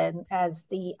person as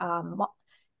the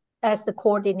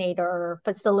coordinator or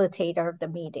facilitator of the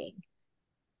meeting.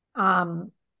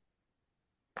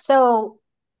 So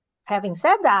having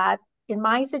said that, in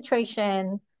my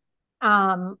situation,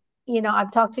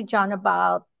 I've talked to John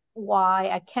about why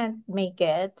I can't make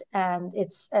it, and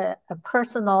it's a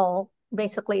personal,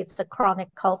 basically it's a chronic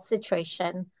health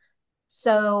situation.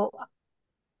 So,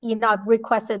 I've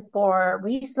requested for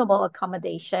reasonable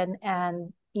accommodation,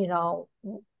 and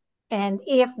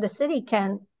if the city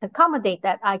can accommodate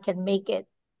that, I can make it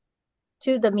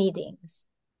to the meetings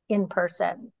in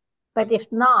person. But if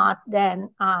not, then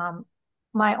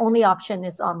my only option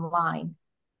is online.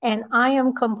 And I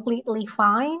am completely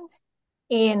fine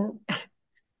in,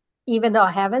 even though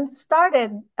I haven't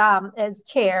started as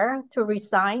chair, to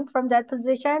resign from that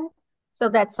position so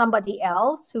that somebody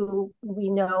else who we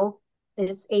know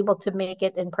is able to make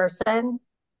it in person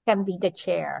can be the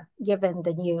chair, given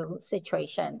the new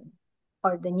situation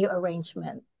or the new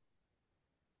arrangement.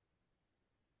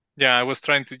 Yeah, I was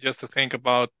trying to think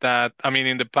about that. I mean,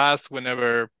 in the past,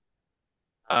 whenever,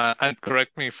 and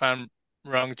correct me if I'm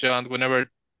wrong, John, whenever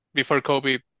before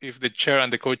COVID, if the chair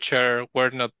and the co-chair were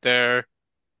not there,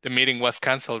 the meeting was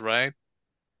canceled, right?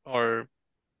 Or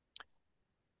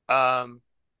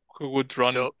who would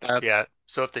run that yeah.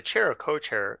 So if the chair or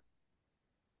co-chair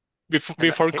before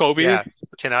COVID?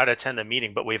 cannot attend the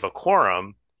meeting, but we have a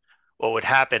quorum, what would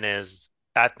happen is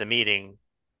at the meeting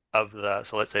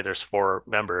so let's say there's 4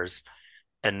 members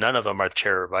and none of them are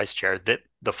chair or vice chair,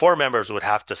 the 4 members would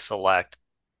have to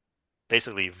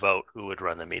basically vote who would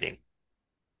run the meeting.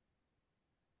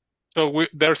 So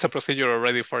there's a procedure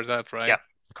already for that, right? Yeah,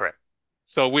 correct.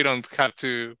 So we don't have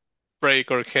to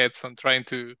break our heads on trying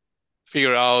to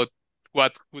figure out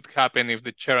what would happen if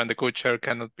the chair and the co-chair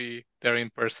cannot be there in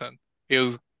person.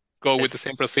 You'll go with the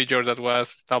same procedure that was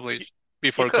established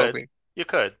before COVID. You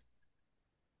could.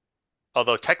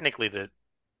 Although technically the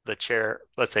chair,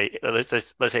 let's say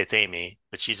it's Amy,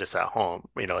 but she's just at home,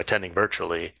 attending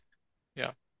virtually.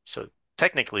 Yeah. So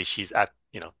technically she's at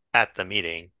the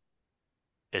meeting.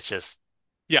 It's just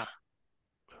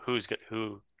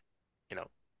who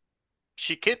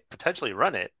she could potentially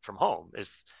run it from home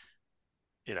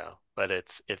but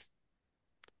if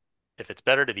it's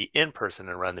better to be in person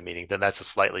and run the meeting, then that's a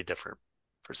slightly different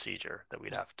procedure that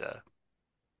we'd have to.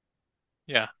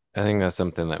 Yeah. I think that's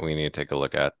something that we need to take a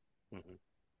look at. Mm-hmm.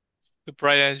 So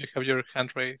Brian, you have your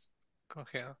hand raised. Go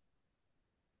ahead.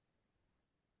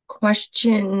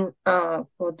 question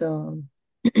for the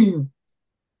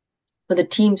for the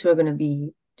teams who are going to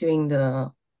be doing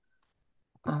the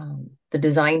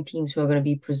design teams who are going to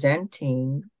be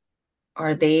presenting.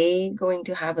 Are they going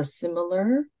to have a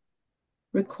similar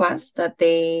request that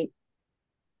they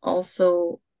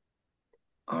also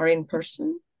are in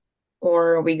person,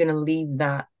 or are we going to leave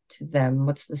that to them?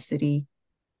 What is the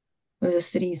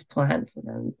city's plan for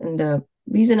them? And the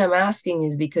reason I'm asking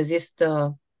is because if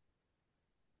the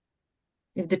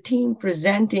team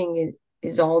presenting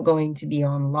is all going to be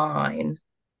online,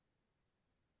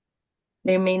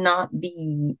 there may not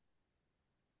be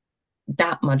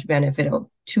that much benefit of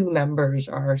 2 members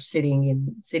are sitting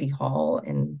in City Hall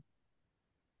and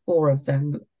 4 of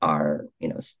them are,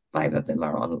 5 of them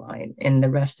are online and the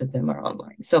rest of them are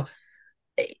online. So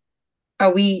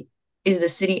is the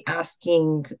city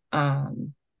asking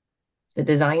the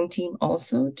design team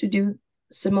also to do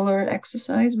similar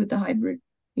exercise with the hybrid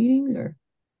meetings, or?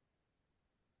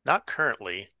 Not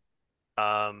currently.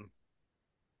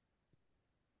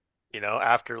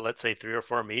 After, let's say, 3 or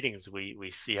 4 meetings,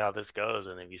 we see how this goes,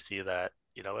 and if you see that,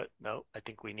 you know what, no, I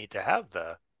think we need to have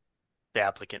the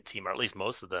applicant team, or at least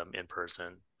most of them, in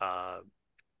person.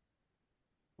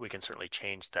 We can certainly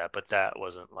change that, but that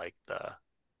wasn't I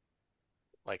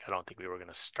don't think we were going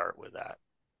to start with that.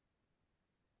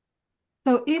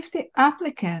 So if the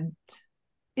applicant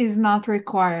is not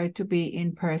required to be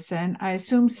in person, I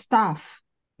assume staff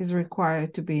is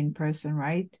required to be in person,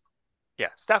 right? Yeah,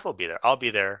 staff will be there. I'll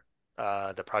be there.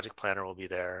 The project planner will be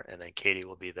there, and then Katie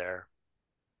will be there.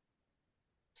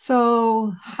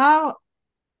 So I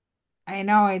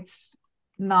know it's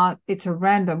a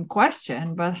random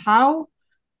question, but how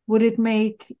would it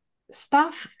make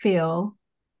staff feel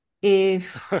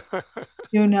if,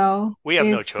 we have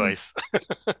no choice.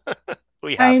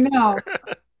 We have I to know, be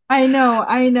there. I know,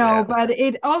 Yeah. but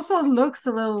it also looks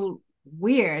a little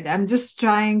weird. I'm just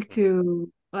trying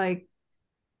to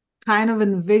kind of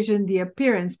envision the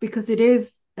appearance because it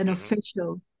is an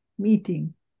official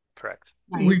meeting. Correct.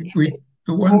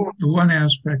 The one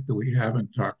aspect that we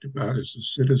haven't talked about is the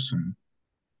citizen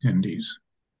attendees.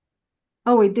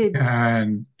 Oh, we did.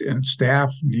 And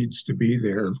staff needs to be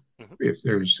there if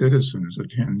there's citizens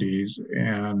attendees,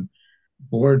 and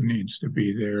board needs to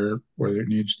be there, or there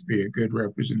needs to be a good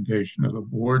representation of the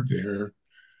board there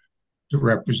to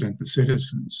represent the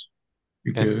citizens.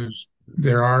 Because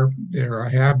there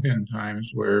have been times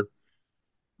where,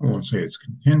 I won't say it's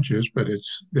contentious, but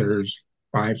there's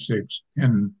 5, 6,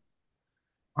 10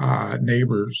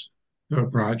 neighbors to a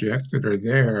project that are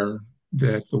there.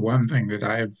 That the one thing that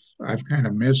I've kind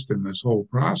of missed in this whole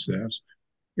process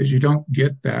is you don't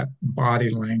get that body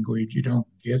language, you don't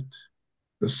get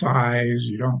the size,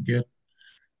 you don't get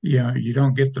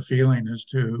the feeling as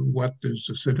to what does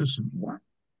the citizen want.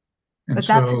 And But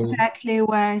that's exactly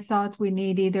why I thought we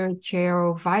need either a chair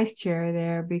or vice chair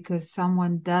there, because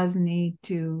someone does need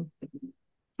to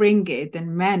bring it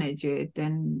and manage it.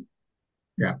 And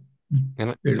yeah.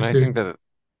 And I think that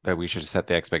we should set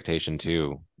the expectation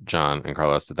too, John and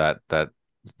Carlos, that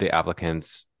the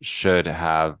applicants should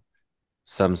have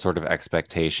some sort of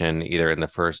expectation either in the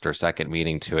first or second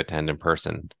meeting to attend in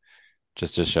person,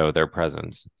 just to show their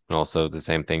presence. And also the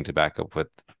same thing to back up with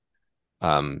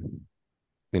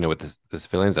with the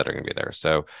civilians that are going to be there.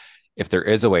 So if there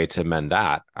is a way to amend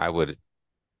that, I would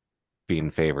be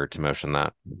in favor to motion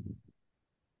that.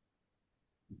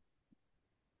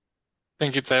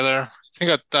 Thank you, Taylor. I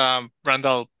think that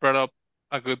Randall brought up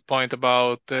a good point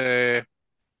about the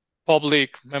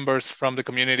public members from the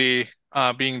community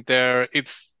being there.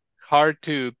 It's hard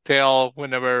to tell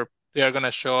whenever they are going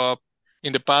to show up.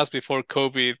 In the past, before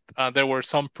COVID, there were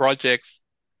some projects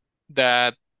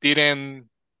that didn't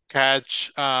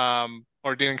catch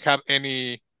or didn't have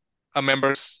any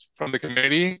members from the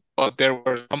community, but there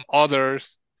were some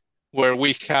others where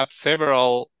we have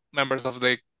several members of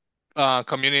the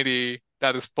community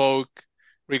that spoke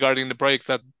regarding the projects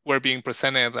that were being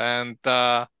presented, and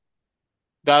that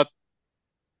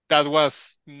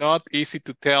was not easy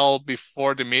to tell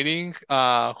before the meeting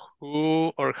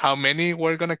who or how many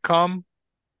were gonna come.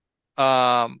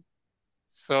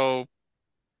 So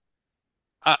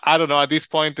I don't know. At this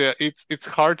point, it's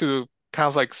hard to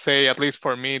kind of say, at least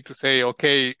for me, to say,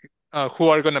 okay, who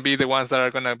are gonna be the ones that are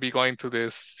gonna be going to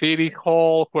the city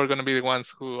hall? Who are gonna be the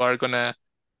ones who are gonna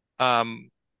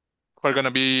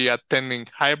be attending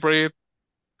hybrid?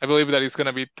 I believe that it's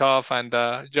gonna be tough. And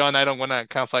John, I don't wanna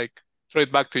kind of throw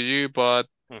it back to you, but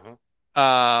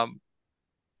I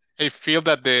feel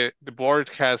that the board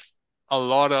has a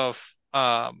lot of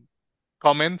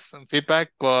comments and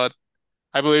feedback, but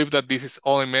I believe that this is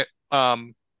only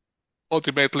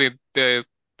ultimately the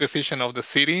decision of the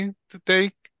city to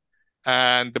take,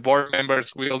 and the board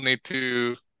members will need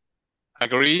to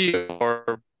agree,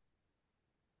 or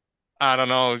I don't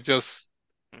know, just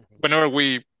whenever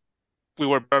we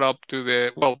were brought up to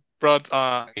the brought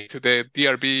into the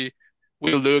DRB,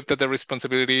 we looked at the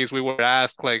responsibilities. We were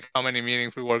asked like how many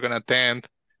meetings we were going to attend,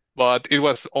 but it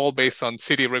was all based on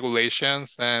city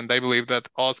regulations, and I believe that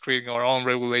us creating our own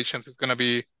regulations is going to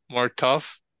be more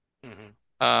tough.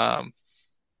 Um,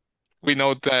 we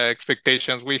know the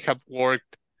expectations. We have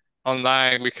worked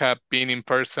online. We have been in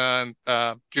person.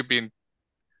 You've been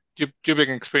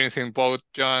experiencing both,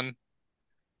 John.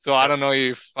 So I don't know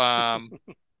if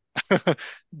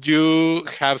you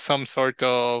have some sort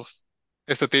of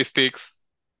statistics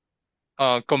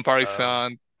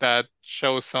comparison that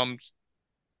shows some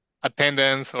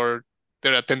attendance or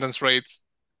their attendance rates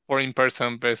for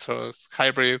in-person versus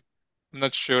hybrid. I'm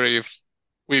not sure if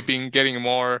we've been getting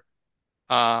more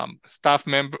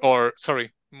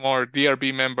more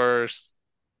DRB members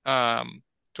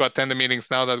to attend the meetings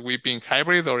now that we've been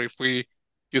hybrid, or if we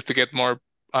used to get more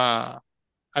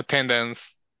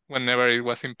attendance whenever it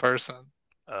was in person.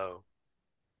 Oh.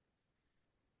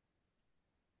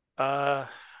 I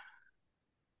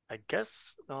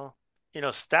guess, well,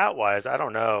 stat wise, I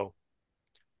don't know.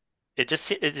 It just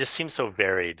seems so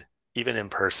varied, even in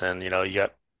person. You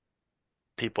got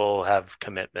people have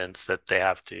commitments that they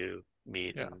have to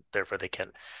meet, and therefore they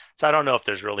can't. So I don't know if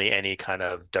there's really any kind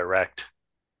of direct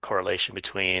correlation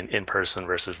between in person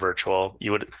versus virtual.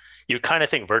 You kind of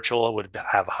think virtual would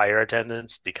have higher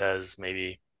attendance because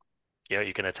maybe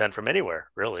you can attend from anywhere,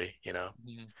 really,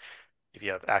 if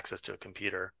you have access to a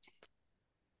computer.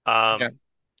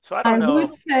 So I don't know. I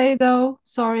would say though,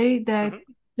 sorry, that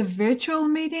the virtual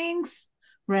meetings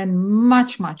ran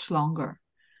much, much longer.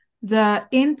 The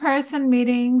in-person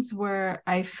meetings where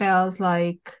I felt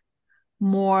like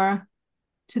more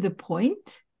to the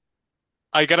point.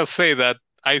 I gotta say that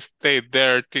I stayed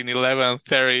there till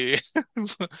 11:30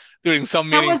 during some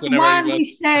There meetings was whenever it one we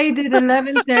was. stayed at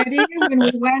 11:30 when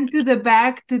we went to the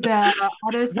back to the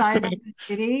other side of the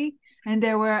city, and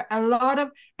there were a lot of,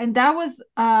 and that was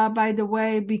by the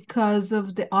way because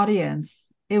of the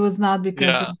audience. It was not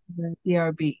because of the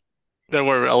DRB. There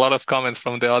were a lot of comments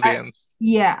from the audience.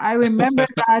 I remember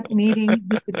that meeting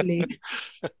vividly.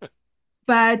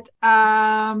 But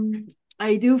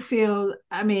I do feel,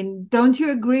 I mean, don't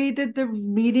you agree that the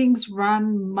meetings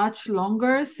run much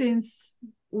longer since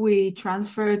we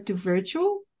transferred to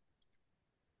virtual?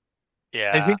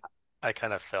 Yeah, I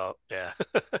kind of felt,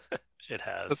 it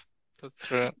has. That's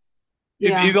true.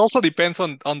 Yeah. It also depends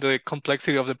on the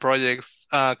complexity of the projects,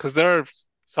 because there are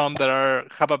some that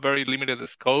have a very limited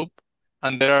scope,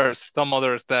 and there are some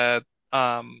others that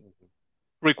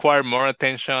require more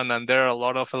attention, and there are a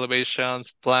lot of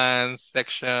elevations, plans,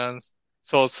 sections.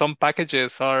 So some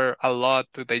packages are a lot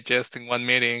to digest in one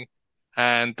meeting,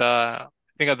 and I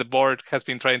think that the board has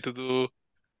been trying to do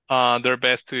their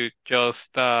best to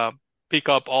just pick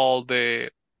up all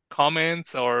the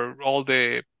comments or all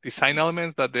the design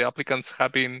elements that the applicants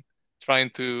have been trying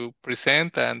to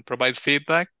present and provide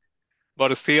feedback.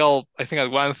 But still, I think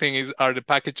that one thing are the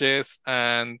packages,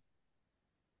 and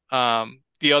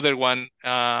the other one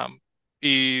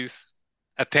is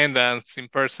attendance in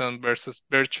person versus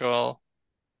virtual.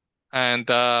 And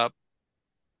I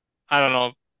don't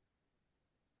know,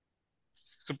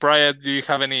 Supriya, do you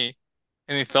have any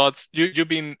thoughts? You've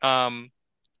been kind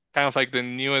of like the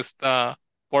newest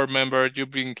board member.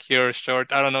 You've been here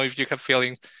short. I don't know if you have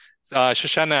feelings.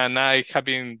 Shoshana and I have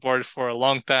been board for a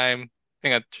long time. I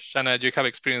think that Shoshana, you have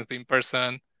experienced in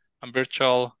person and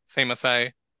virtual, same as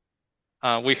I.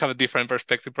 We have a different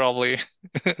perspective probably.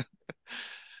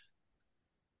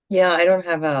 Yeah,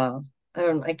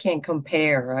 I can't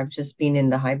compare. I've just been in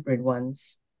the hybrid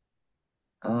ones.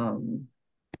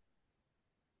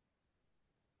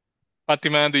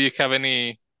 Fatima, do you have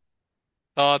any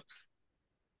thoughts?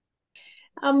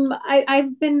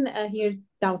 I've been here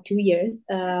now 2 years.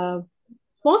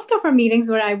 Most of our meetings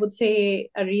were, I would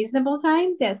say, a reasonable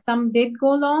times. Yes, some did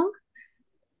go long.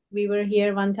 We were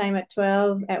here one time at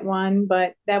 12, at 1,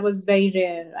 but that was very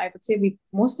rare. I would say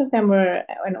most of them were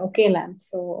an okay length.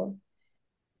 So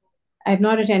I've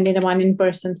not attended one in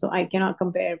person, so I cannot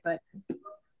compare, but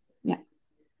yeah.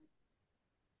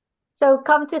 So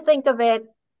come to think of it,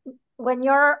 when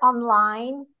you're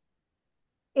online,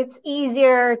 it's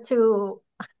easier to,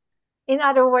 in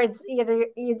other words,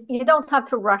 you don't have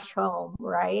to rush home,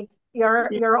 right?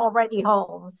 You're already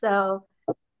home. So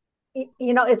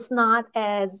it's not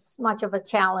as much of a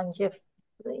challenge if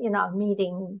a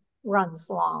meeting runs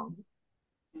long.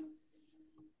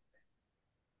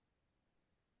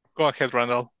 Go ahead,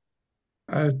 Randall.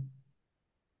 Uh,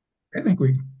 I think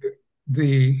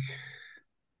the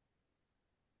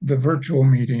the virtual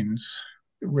meetings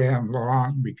ran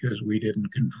long because we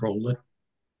didn't control it.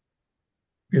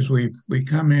 Because we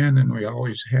come in and we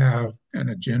always have an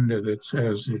agenda that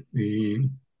says that the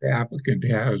applicant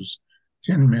has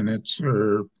 10 minutes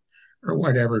or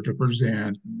whatever to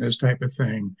present, this type of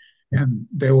thing, and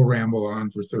they will ramble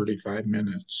on for 35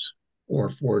 minutes or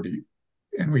 40.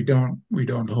 And we don't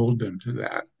hold them to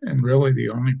that. And really the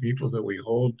only people that we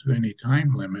hold to any time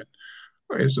limit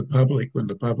is the public, when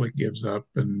the public gives up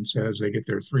and says they get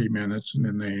their 3 minutes and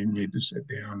then they need to sit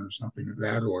down or something of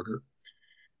that order.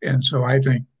 And so I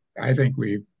think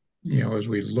we, as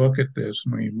we look at this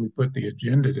and we put the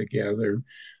agenda together,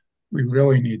 we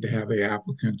really need to have the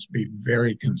applicants be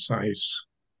very concise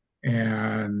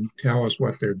and tell us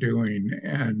what they're doing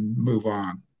and move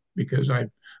on, because I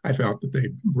felt that they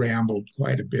rambled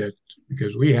quite a bit,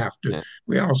 because Yeah.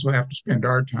 we also have to spend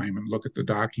our time and look at the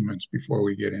documents before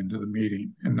we get into the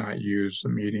meeting and not use the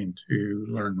meeting to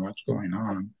learn what's going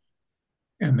on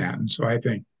and that. And so I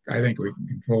think we can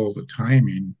control the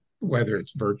timing, whether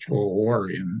it's virtual or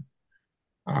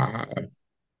uh,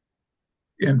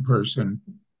 in person,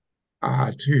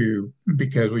 to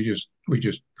because we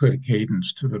just put a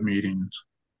cadence to the meetings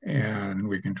and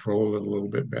we control it a little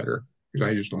bit better, because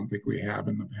I just don't think we have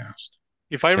in the past.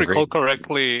 If I recall Agreed.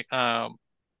 correctly,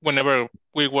 whenever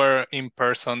we were in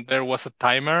person, there was a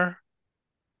timer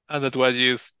that was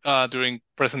used during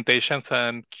presentations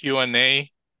and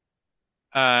Q&A,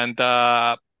 and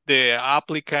the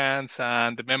applicants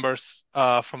and the members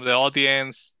from the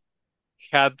audience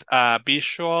had a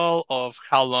visual of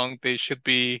how long they should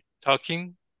be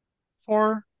talking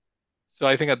for. So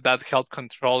I think that helped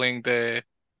controlling the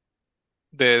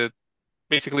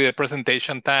basically the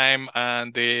presentation time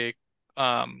and the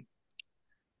um,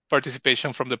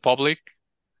 participation from the public.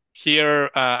 Here,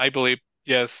 I believe,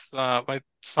 yes,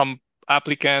 some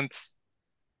applicants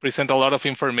present a lot of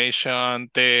information.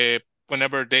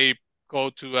 Whenever they go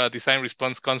to a design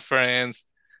response conference,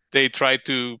 they try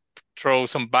to throw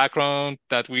some background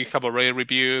that we have already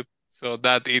reviewed, so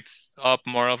that it's up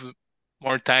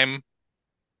more time.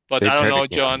 But They I don't try to, know,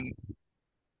 John,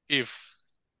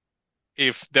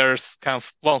 if there's kind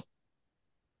of, well,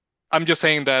 I'm just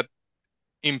saying that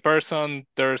in person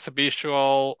there's a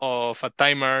visual of a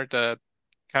timer that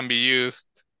can be used.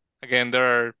 Again,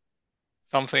 there are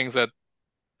some things that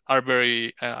are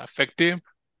very effective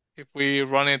if we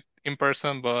run it in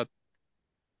person, but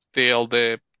still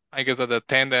I guess that the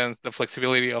attendance, the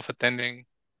flexibility of attending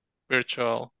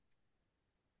virtual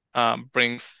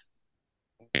brings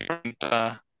different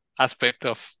aspect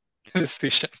of the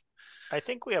decision. I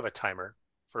think we have a timer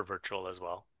for virtual as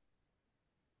well.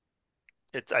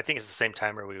 I think it's the same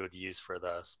timer we would use for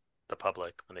the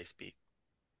public when they speak.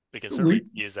 We can certainly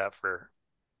use that for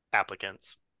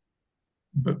applicants.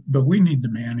 But we need to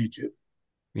manage it.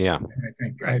 yeah.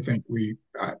 And I think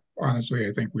honestly,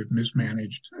 I think we've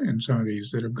mismanaged in some of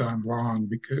these that have gone long,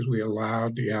 because we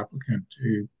allowed the applicant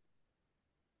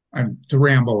to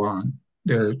ramble on.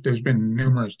 There's been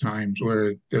numerous times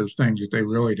where there's things that they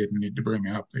really didn't need to bring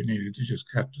up. They needed to just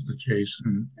cut to the chase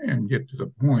and get to the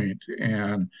point,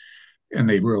 and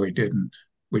they really didn't,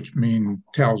 which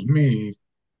tells me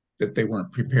that they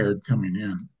weren't prepared coming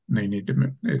in. And they need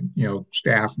to,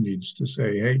 staff needs to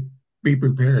say, hey, be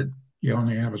prepared. You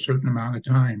only have a certain amount of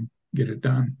time, get it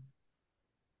done.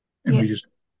 And Yeah.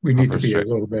 we need to For be sure. a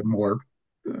little bit more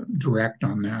direct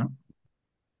on that.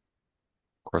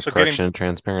 Course So correction and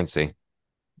transparency.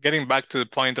 getting back to the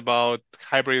point about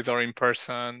hybrid or in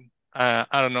person, I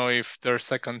don't know if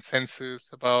there's a consensus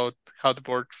about how the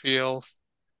board feels,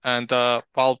 and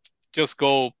I'll just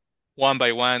go one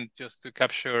by one just to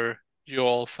capture your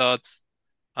all thoughts.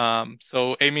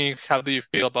 So Amy, how do you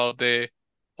feel about the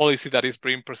policy that is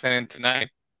being presented tonight?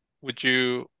 Would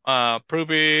you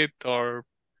approve it, or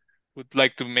would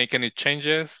like to make any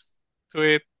changes to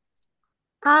it?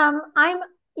 I'm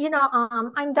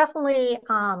definitely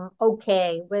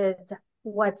okay with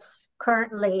what's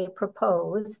currently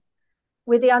proposed,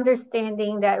 with the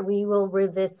understanding that we will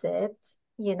revisit,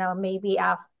 maybe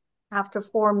after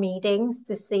 4 meetings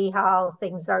to see how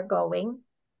things are going.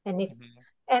 And if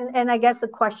and I guess the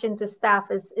question to staff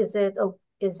is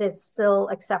it still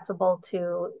acceptable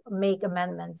to make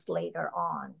amendments later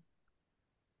on?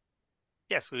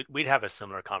 Yes, we'd have a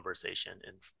similar conversation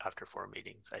after 4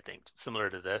 meetings, I think, similar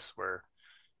to this, where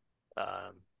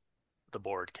the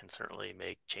board can certainly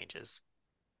make changes.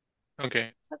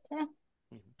 Okay. Okay.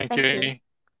 Thank you, Amy.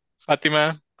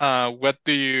 Fatima, what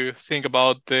do you think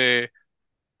about the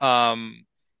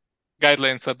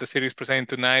guidelines that the city is presenting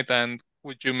tonight, and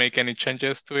would you make any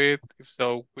changes to it? If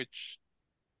so, which?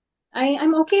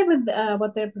 I'm okay with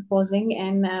what they're proposing,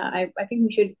 and I think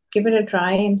we should give it a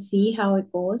try and see how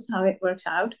it goes, how it works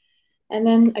out. And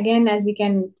then again, as we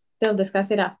can still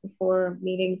discuss it after 4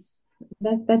 meetings,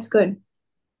 that's good.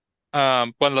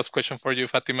 One last question for you,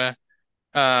 Fatima.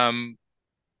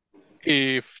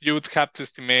 If you would have to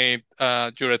estimate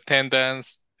your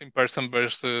attendance in person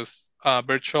versus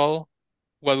virtual,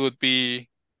 what would be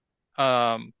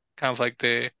kind of like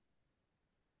the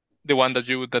one that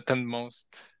you would attend most?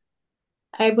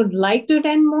 I would like to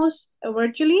attend most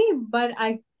virtually, but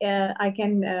I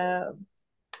can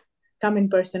come in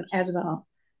person as well.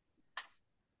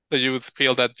 So you would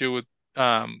feel that you would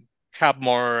have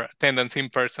more attendance in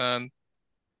person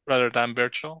rather than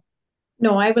virtual?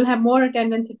 No, I will have more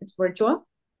attendance if it's virtual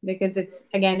because it's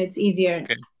easier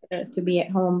to be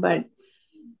at home.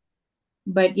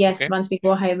 But yes, once we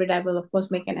go hybrid, I will of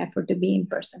course make an effort to be in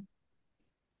person.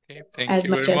 Okay, thank as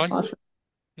you much very as much. possible.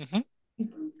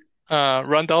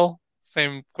 Randall,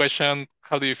 same question.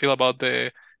 How do you feel about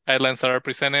the guidelines that are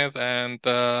presented, and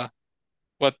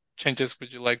what changes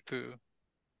would you like to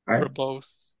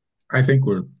propose? I think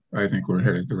we're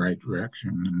headed the right direction,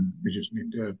 and we just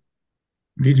need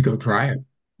to go try it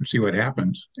and see what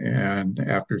happens. And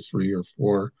after 3 or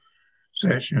 4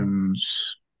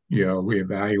 sessions,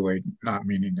 reevaluate, not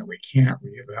meaning that we can't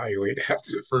reevaluate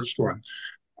after the first one.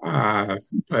 Uh,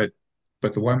 but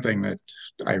but the one thing that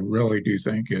I really do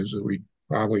think is that we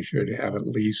probably should have at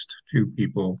least 2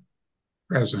 people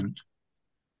present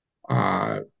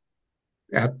at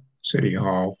City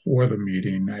Hall for the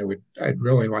meeting. I'd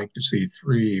really like to see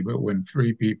 3, but when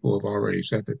 3 people have already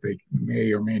said that they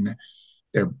may or may not,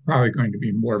 they're probably going to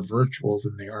be more virtual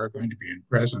than they are going to be in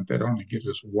present. That only gives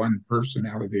us 1 person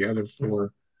out of the other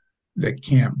 4 that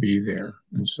can't be there.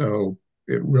 And so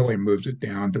it really moves it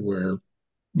down to where,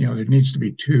 there needs to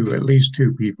be at least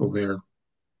 2 people there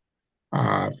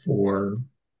for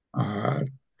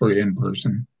in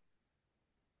person.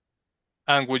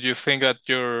 And would you think that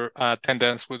your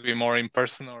attendance would be more in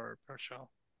person or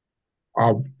virtual?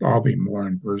 I'll be more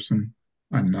in person.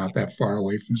 I'm not that far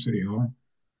away from City Hall.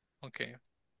 Okay.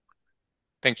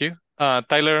 Thank you.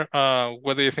 Tyler,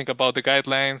 what do you think about the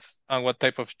guidelines, and what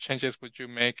type of changes would you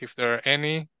make if there are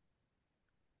any?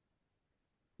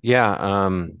 Yeah,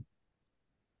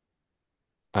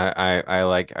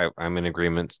 I'm in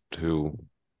agreement to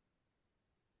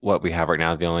what we have right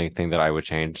now. The only thing that I would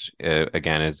change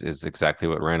again is exactly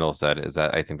what Randall said, is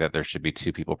that I think that there should be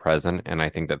 2 people present, and I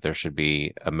think that there should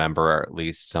be a member, or at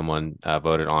least someone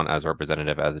voted on as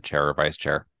representative, as a chair or vice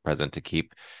chair, present to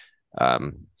keep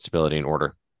stability and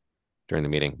order during the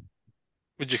meeting.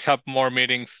 Would you have more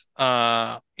meetings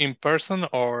in person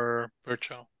or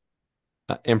virtual?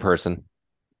 In person.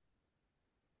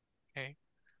 Okay.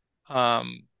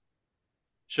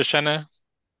 Shoshana,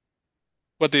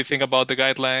 what do you think about the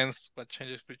guidelines? What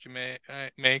changes would you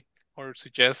make or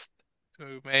suggest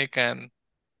to make, and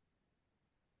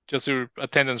just your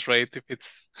attendance rate if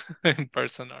it's in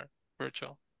person or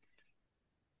virtual?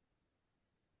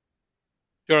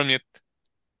 You're on mute.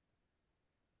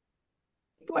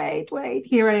 Wait.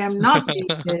 Here I am, not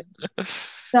muted.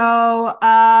 So,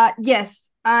 yes,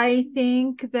 I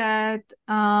think that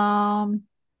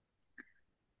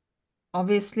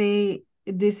obviously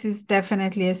this is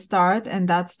definitely a start, and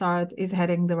that start is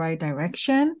heading the right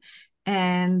direction.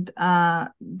 And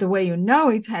the way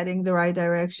it's heading the right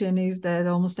direction is that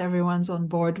almost everyone's on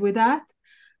board with that.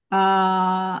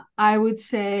 I would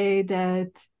say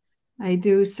that I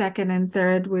do second and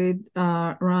third with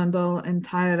Randall and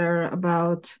Tyler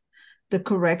about the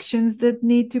corrections that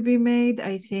need to be made.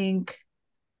 I think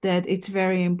that it's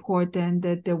very important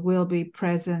that there will be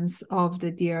presence of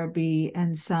the DRB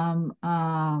and some,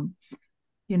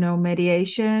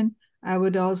 mediation. I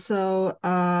would also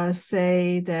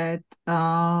say that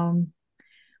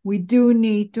we do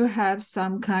need to have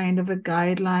some kind of a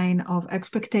guideline of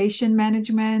expectation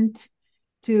management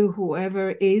to whoever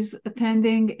is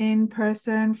attending in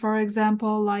person, for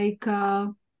example, like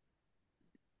the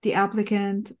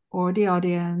applicant or the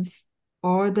audience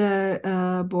or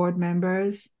the board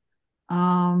members.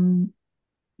 I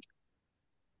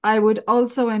would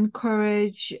also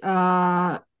encourage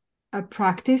a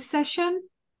practice session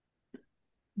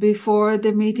before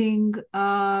the meeting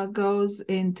goes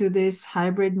into this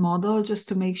hybrid model, just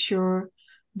to make sure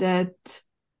that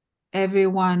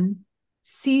everyone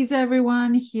sees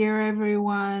everyone, hear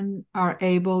everyone, are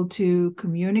able to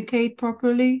communicate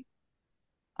properly.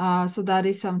 So that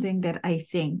is something that I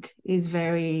think is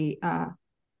very, the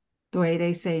way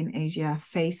they say in Asia,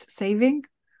 face saving.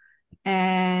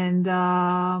 And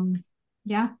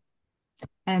yeah,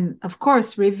 and of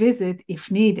course revisit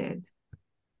if needed.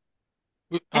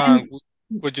 Uh, And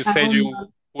would you I say will you not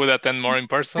would attend more in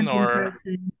person attend in or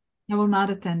person. I will not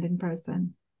attend in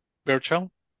person.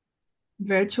 virtual?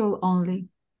 Virtual only.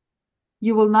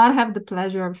 You will not have the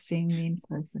pleasure of seeing me in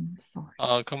person. Sorry.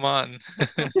 Oh, come on.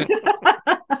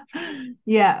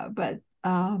 Yeah, but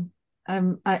I'm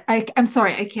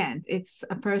sorry, I can't. It's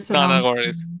a No, personal. no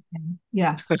worries.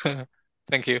 Yeah.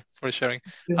 Thank you for sharing.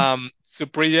 you.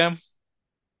 Supriya,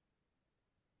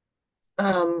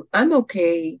 I'm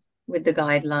okay with the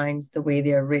guidelines, the way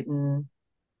they're written.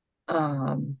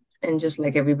 And just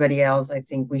like everybody else, I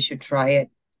think we should try it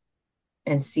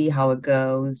and see how it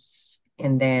goes.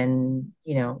 And then,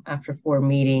 after 4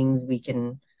 meetings, we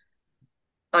can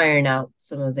iron out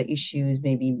some of the issues,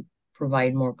 maybe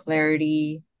provide more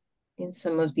clarity in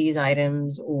some of these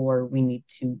items, or we need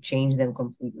to change them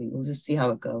completely. We'll just see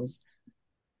how it goes.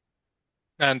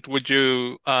 and would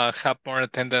you have more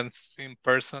attendance in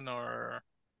person or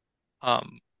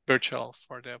virtual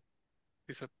for the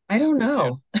this I don't this year?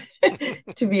 know.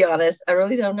 To be honest, I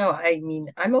really don't know. I mean,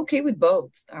 I'm okay with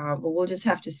both, but we'll just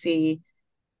have to see.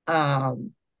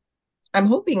 Um, I'm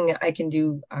hoping I can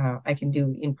do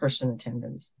in-person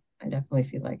attendance. I definitely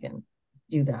feel I can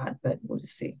do that, but we'll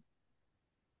just see.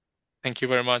 Thank you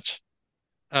very much.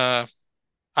 And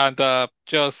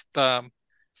just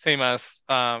same as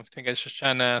I think as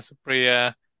Shoshana,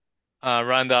 Supriya,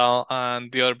 Randall,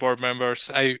 and the other board members,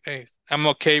 I'm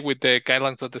okay with the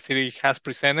guidelines that the city has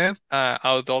presented.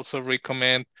 I would also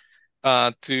recommend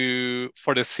for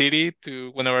the city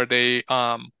to whenever they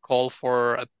call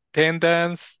for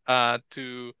attendance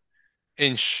to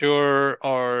ensure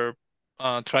or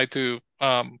try to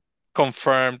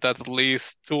confirm that at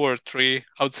least two or three,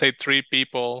 I would say three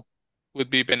people would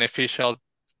be beneficial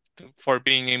for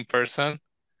being in person,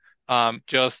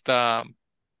 just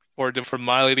for the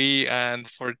formality and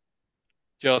for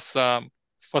just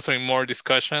fostering more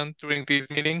discussion during these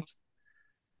meetings.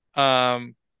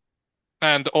 Um,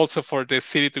 and also for the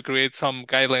city to create some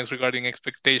guidelines regarding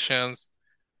expectations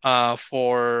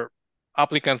for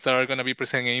applicants that are going to be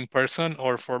presenting in person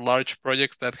or for large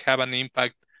projects that have an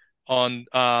impact on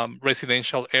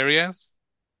residential areas,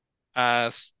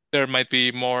 as there might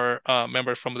be more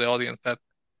members from the audience that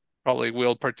probably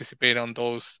will participate on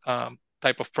those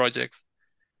type of projects.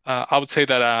 I would say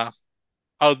that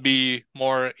I would be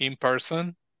more in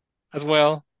person as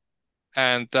well.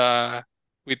 And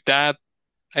with that,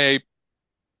 I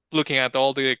looking at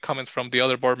all the comments from the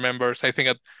other board members, I think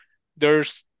that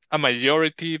there's a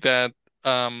majority that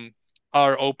um,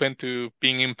 are open to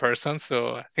being in person.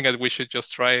 So I think that we should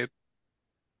just try it.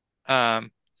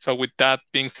 So with that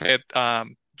being said,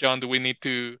 John, do we need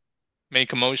to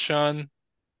make a motion?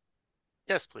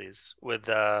 Yes, please. So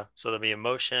there'll be a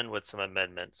motion with some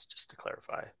amendments, just to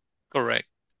clarify. Correct.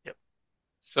 Yep.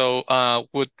 So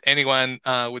would anyone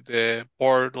with the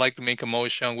board like to make a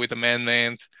motion with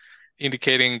amendments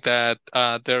indicating that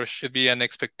there should be an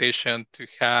expectation to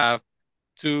have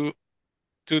two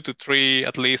to three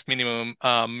at least minimum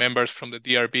members from the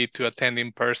DRB to attend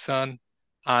in person,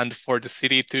 and for the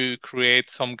city to create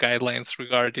some guidelines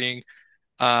regarding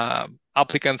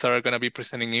applicants that are going to be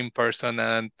presenting in person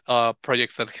and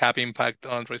projects that have impact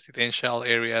on residential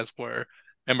areas where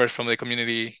members from the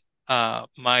community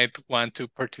might want to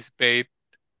participate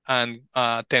and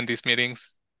attend these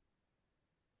meetings.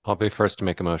 I'll be first to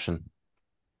make a motion.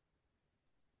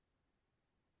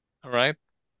 All right.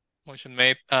 Motion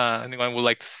made. Anyone would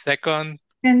like to second?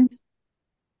 And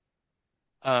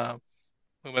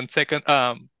We went second.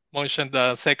 Motion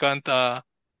second.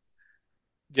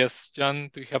 Yes, John,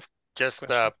 do you have Just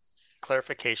questions?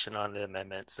 clarification on the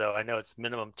amendment. So I know it's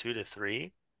minimum 2 to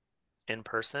 3 in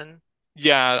person.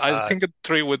 Yeah, I think that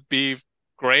three would be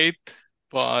great,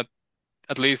 but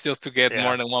at least just to get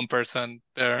more than one person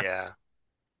there. Yeah.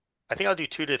 I think I'll do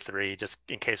 2 to 3 just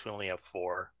in case we only have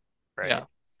 4, right? Yeah.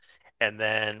 And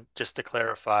then just to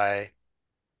clarify,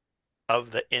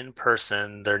 of the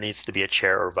in-person, there needs to be a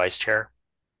chair or vice chair.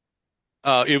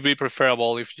 It would be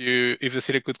preferable if the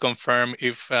city could confirm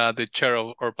if the chair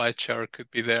or vice chair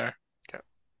could be there. Okay.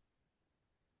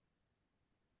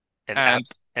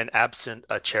 And absent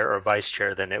a chair or vice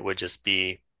chair, then it would just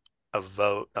be a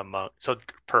vote so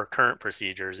per current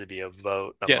procedures, it'd be a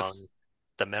vote among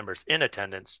the members in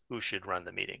attendance who should run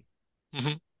the meeting.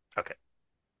 Mm-hmm. Okay.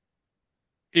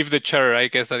 I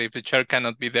guess that if the chair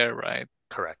cannot be there, right?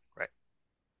 Correct, right.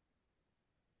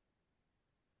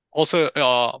 Also,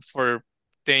 for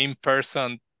the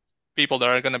in-person people that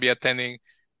are going to be attending,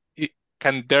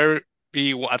 can there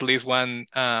be at least one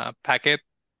packet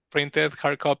printed,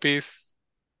 hard copies,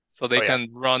 so they Oh, yeah. can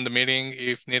run the meeting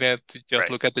if needed to just Right.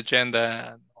 look at the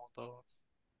agenda and all those.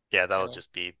 Yeah, that'll Yeah.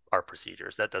 just be our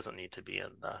procedures. That doesn't need to be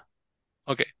in the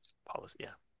Okay. policy.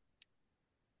 Yeah.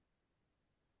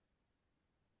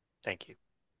 Thank you.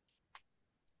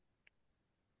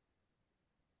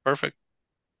 Perfect.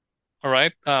 All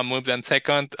right. Moved and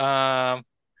second.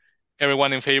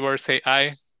 Everyone in favor say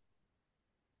aye.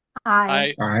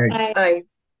 Aye. I Aye.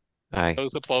 Aye.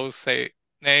 Those opposed say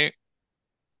nay.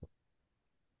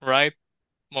 Right.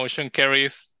 Motion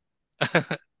carries.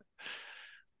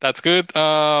 That's good.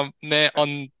 On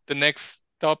the next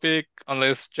topic,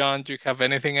 unless John, you have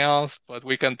anything else, but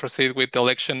we can proceed with the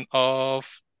election of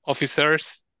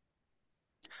officers.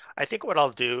 I think what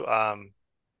I'll do,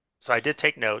 so I did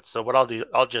take notes. So what I'll do,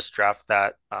 I'll just draft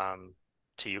that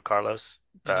to you, Carlos,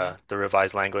 the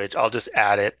revised language. I'll just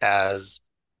add it as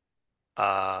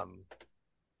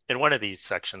in one of these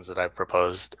sections that I've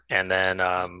proposed, and then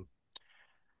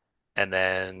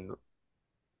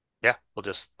yeah, we'll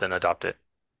just then adopt it.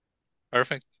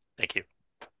 Perfect. Thank you.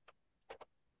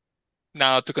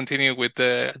 Now to continue with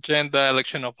the agenda,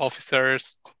 election of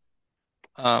officers.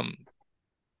 How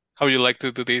would you like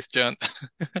to do this, John?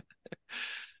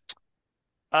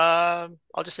 I'll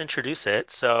just introduce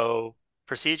it. So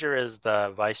procedure is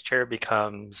the vice chair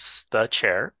becomes the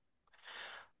chair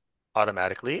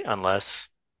automatically unless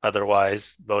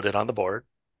otherwise voted on the board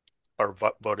or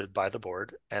voted by the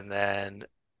board. And then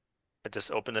I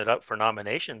just open it up for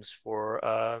nominations for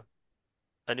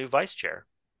a new vice chair.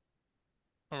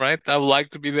 All right. I would like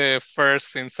to be the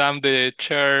first since I'm the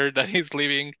chair that is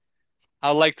leaving.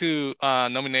 I'd like to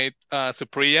nominate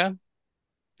Supriya. I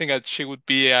think that she would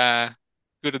be a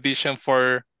good addition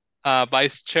for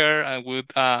vice chair and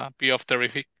would be of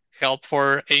terrific help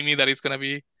for Amy that is going to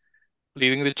be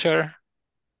leading the chair.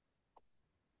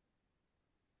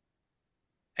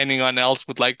 Anyone else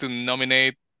would like to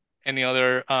nominate any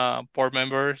other board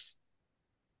members?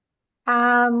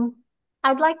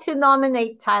 I'd like to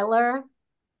nominate Tyler.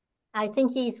 I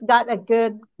think he's got a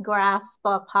good grasp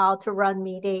of how to run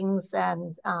meetings,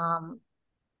 and I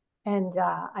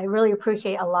really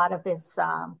appreciate a lot of his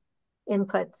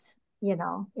inputs, in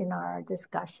our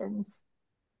discussions.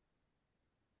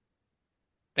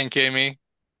 Thank you, Amy.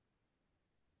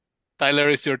 Tyler,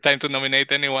 it's your time to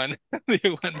nominate anyone. Do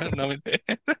you want to nominate?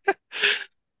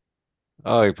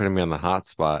 Oh, you're putting me on the hot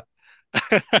spot.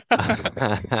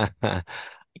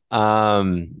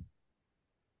 Um,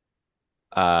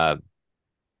 I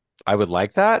would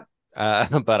like that,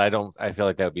 but I feel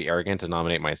like that would be arrogant to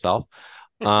nominate myself.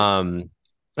 But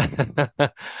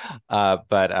I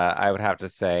would have to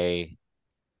say,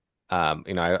 I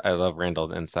love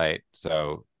Randall's insight.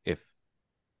 So if,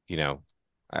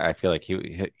 I feel like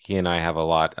he and I have a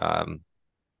lot on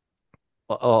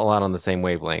the same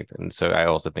wavelength, and so I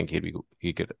also think he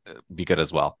could be good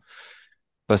as well.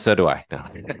 But so do I. No.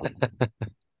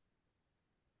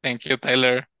 Thank you,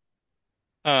 Tyler.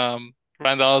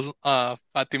 Randall,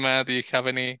 Fatima, do you have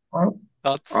any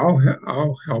thoughts?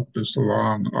 I'll help this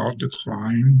along. I'll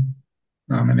decline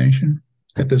nomination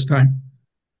at this time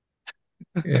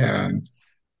and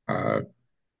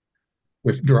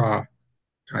withdraw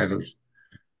Tyler's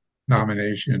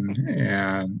nomination,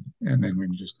 and then we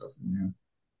can just go from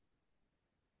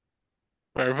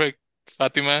there. Perfect.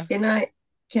 Fatima? Can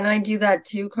I do that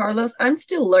too, Carlos? I'm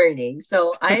still learning,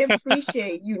 so I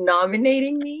appreciate you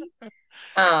nominating me.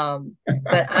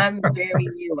 But I'm very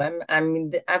new.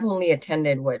 I've only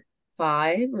attended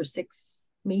 5 or 6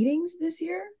 meetings this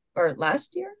year or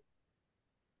last year.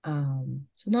 So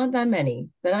not that many,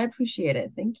 but I appreciate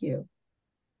it. Thank you.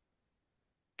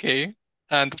 Okay.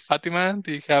 And Fatima,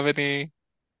 do you have any?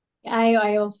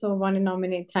 I also want to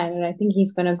nominate Tyler. I think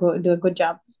he's gonna go do a good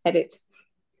job at it.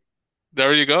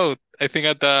 There you go. I think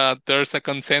that there's a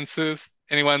consensus.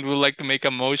 Anyone would like to make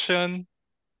a motion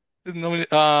to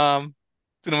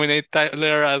nominate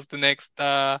Tyler as the next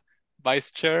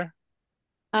vice chair?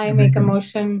 I make a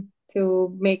motion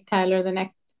to make Tyler the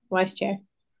next vice chair.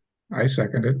 I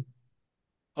second it.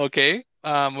 Okay.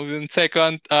 Moving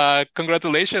second.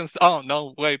 Congratulations. Oh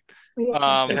no, wait.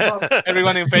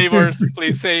 Everyone in favor,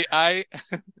 please say aye.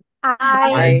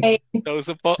 Aye. Those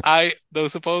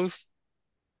opposed.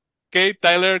 Okay,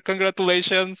 Tyler,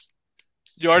 congratulations.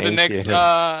 You are the Thank next you.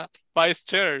 vice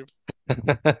chair.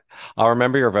 I'll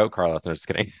remember your vote, Carlos. No, just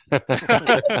kidding.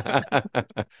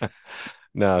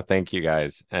 No, thank you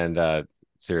guys. And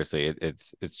seriously,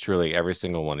 it's truly every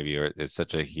single one of you is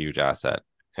such a huge asset,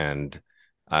 and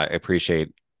I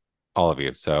appreciate all of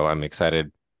you. So I'm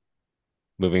excited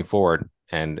moving forward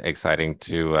and exciting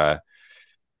to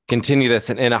continue this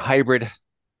in a hybrid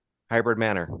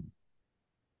manner.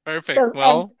 Perfect. So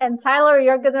Well, and Tyler,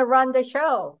 you're gonna run the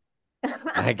show.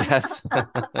 I guess.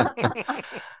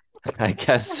 I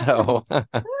guess so. The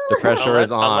pressure Unless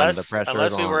is on. The unless pressure is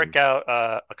unless we work on.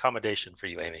 out accommodation for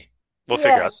you, Amy.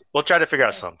 Yes. We'll try to figure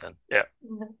out Yes. something. Yeah.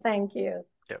 Thank you.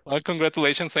 well,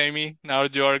 congratulations, Amy. Now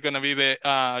you're gonna be the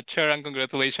chair, and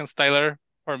congratulations, Tyler,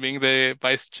 for being the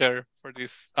vice chair for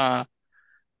this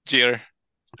year.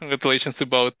 Congratulations to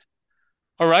both.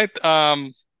 All right.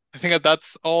 I think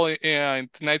that's all in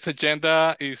tonight's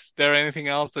agenda. Is there anything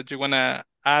else that you wanna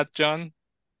add, John?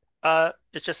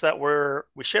 It's just that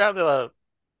we should have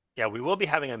we will be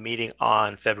having a meeting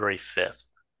on February 5th.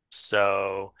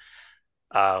 So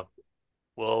uh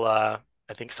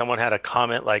I think someone had a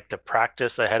comment like to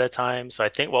practice ahead of time. So I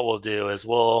think what we'll do is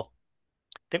we'll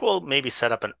maybe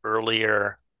set up an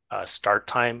earlier start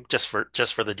time just for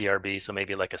the DRB. So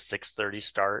maybe like a 6:30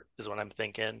 start is what I'm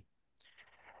thinking.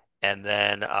 And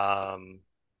then what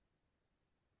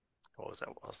was I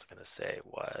gonna say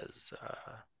was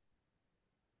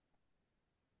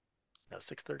no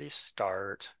 6:30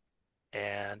 start.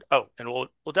 And we'll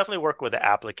definitely work with the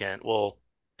applicant.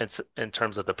 In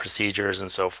terms of the procedures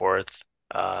and so forth.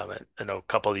 I know a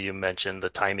couple of you mentioned the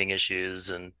timing issues,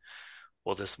 and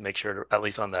we'll just make sure at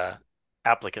least on the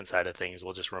applicant side of things,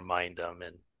 we'll just remind them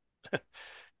and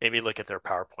maybe look at their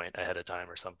PowerPoint ahead of time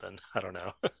or something. I don't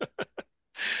know.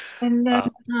 And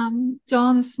then,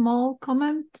 John, a small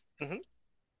comment. Mhm.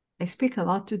 I speak a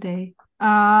lot today.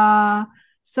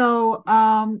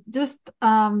 Just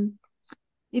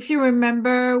if you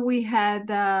remember, we had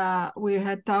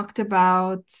talked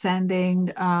about sending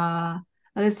a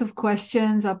list of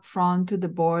questions up front to the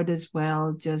board as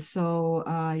well, just so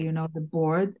the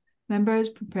board members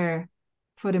prepare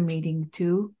for the meeting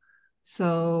too.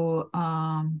 So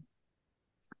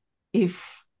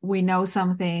if we know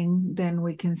something, then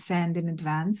we can send in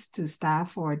advance to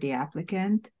staff or the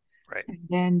applicant. Right. And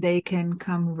then they can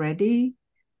come ready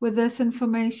with this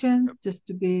information, just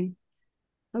to be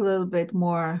a little bit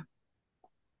more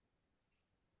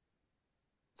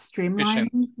streamlining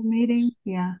the meeting.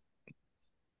 Yeah.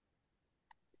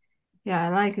 Yeah, I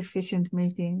like efficient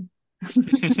meeting.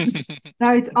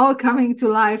 Now it's all coming to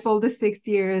life, all the 6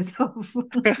 years of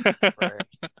Right.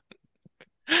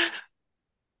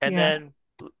 And then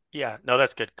no,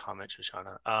 that's good comment,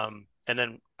 Shoshana. And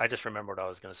then I just remembered what I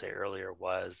was going to say earlier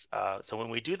was so when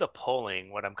we do the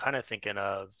polling, what I'm kind of thinking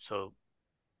of, so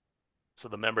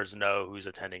the members know who's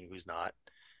attending, who's not.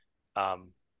 I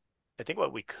think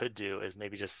what we could do is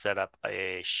maybe just set up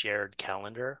a shared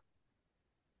calendar.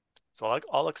 So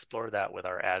I'll explore that with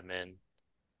our admin.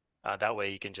 That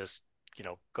way you can just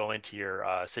go into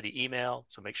your city email.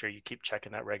 So make sure you keep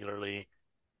checking that regularly,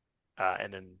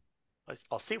 and then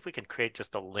I'll see if we can create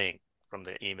just a link from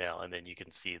the email, and then you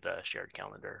can see the shared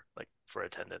calendar like for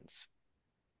attendance.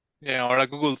 Yeah, or a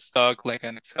Google Doc, like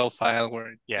an Excel file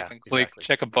where you can click, exactly.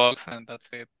 check a box, and that's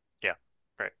it. Yeah,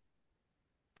 right.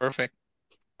 Perfect.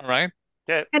 All right.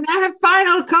 Yeah. And I have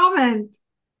final comment.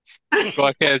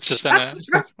 Go ahead, Shoshana.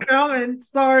 Comment,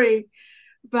 sorry.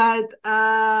 But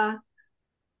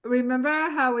remember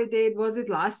how we did, was it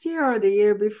last year or the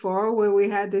year before, where we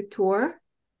had a tour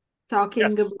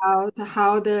talking about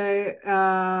how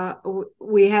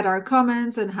we had our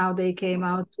comments and how they came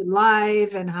out to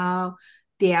live and how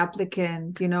the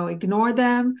applicant, ignored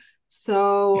them.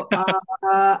 So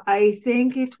I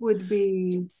think it would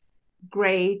be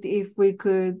great if we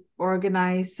could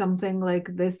organize something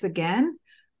like this again.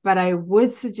 But I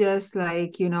would suggest,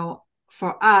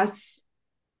 for us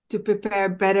to prepare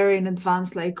better in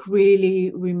advance, like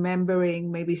really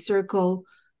remembering, maybe circle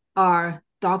our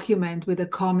document with the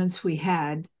comments we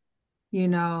had,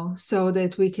 so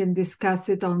that we can discuss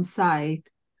it on site,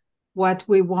 what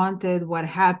we wanted, what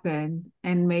happened,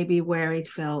 and maybe where it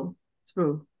fell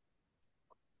through.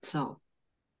 So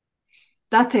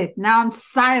that's it. Now I'm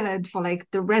silent for like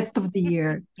the rest of the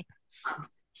year.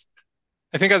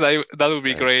 I think that would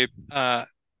be great.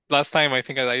 Last time, I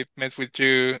think I met with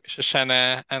you,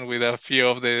 Shoshana, and with a few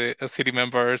of the city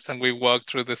members, and we walked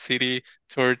through the city,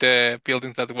 toured the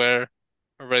buildings that were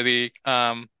already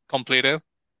completed.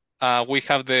 We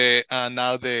have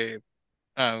now the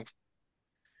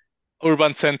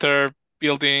urban center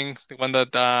building, the one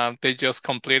that they just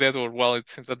completed, or well, it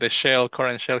seems that the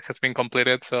current shell has been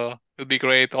completed. So it'd be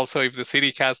great. Also, if the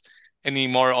city has any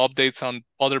more updates on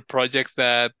other projects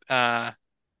that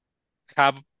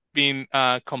have been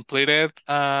completed,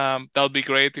 that would be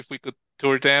great if we could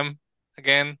tour them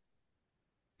again.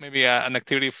 Maybe an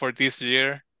activity for this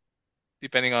year,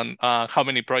 depending on how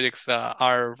many projects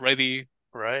are ready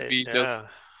to be just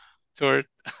toured.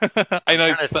 I I'm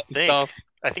know trying to it's think. tough.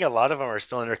 I think a lot of them are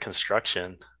still under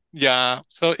construction. Yeah.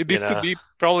 So You this could know, be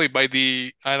probably by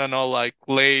the, I don't know, like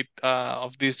late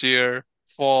of this year,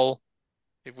 fall,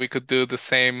 if we could do the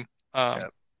same. yeah,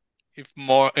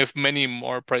 If many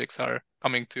more projects are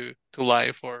coming to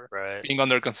life or right. being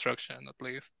under construction at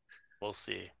least. We'll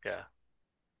see. Yeah.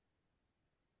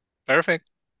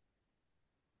 Perfect.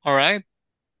 All right.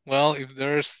 Well, if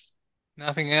there's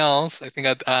nothing else, I think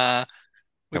that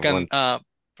we Have can one.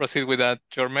 proceed with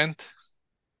adjournment.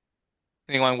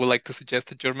 Anyone would like to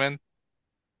suggest adjournment?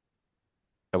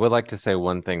 I would like to say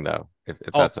one thing though, if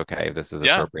Oh, that's okay, if this is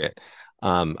yeah. appropriate.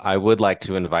 I would like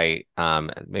to invite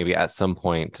maybe at some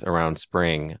point around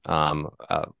spring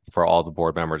for all the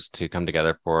board members to come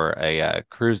together for a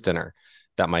cruise dinner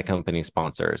that my company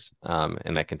sponsors,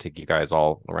 and I can take you guys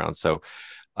all around. So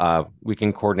we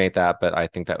can coordinate that, but I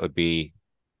think that would be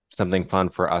something fun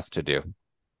for us to do.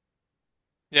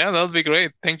 Yeah, that would be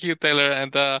great. Thank you, Taylor.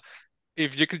 And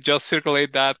if you could just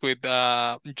circulate that with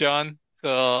John,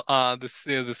 so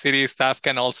the city staff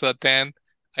can also attend.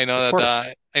 I Of know that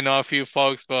course. I know a few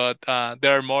folks, but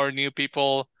there are more new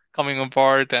people coming on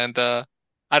board, and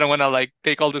I don't want to like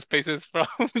take all the spaces from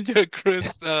your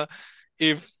cruise.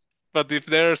 If but if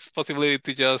there's possibility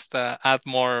to just add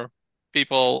more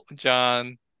people,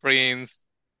 John, Prince,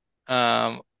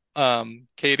 um,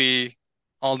 Katie,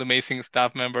 all the amazing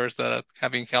staff members that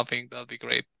have been helping, that'd be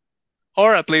great.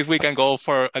 Or at least we can go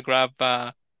for a grab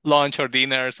lunch or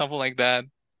dinner or something like that.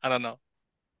 I don't know.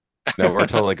 No, we're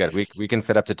totally good. We can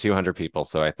fit up to 200 people,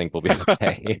 so I think we'll be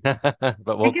okay. But I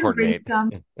we'll can bring coordinate.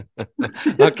 some.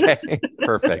 Okay,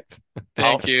 perfect.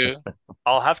 Thank you.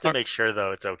 I'll have to Or- make sure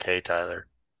though it's okay, Tyler.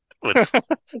 With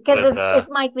Because with it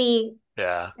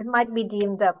yeah, might be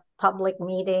deemed a public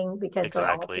meeting because we're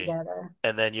all exactly. together.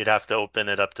 And then you'd have to open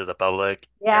it up to the public,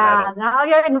 and I Yeah, don't. now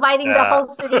you're inviting the Yeah. whole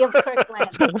city of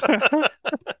Kirkland.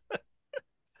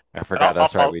 I forgot. I'll,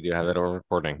 That's right. We do have it on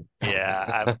recording.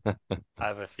 yeah, I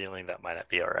have a feeling that might not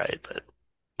be all right, but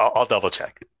I'll double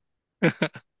check.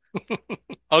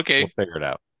 Okay. We'll figure it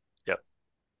out. Yep.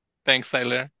 Thanks,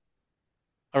 Tyler.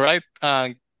 All right.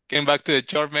 Getting back to the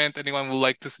adjournment, anyone would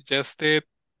like to suggest it?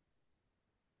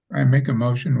 I make a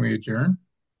motion, we adjourn.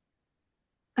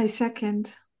 I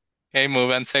second. Okay,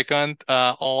 move and second.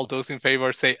 All those in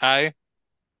favor say aye.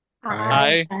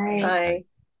 Aye. Aye. Hi.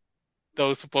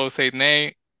 Those opposed say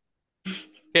nay.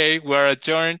 Okay, we're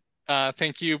adjourned.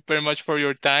 Thank you very much for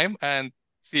your time and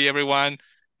see everyone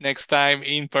next time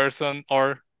in person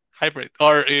or hybrid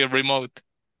or remote.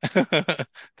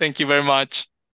 Thank you very much.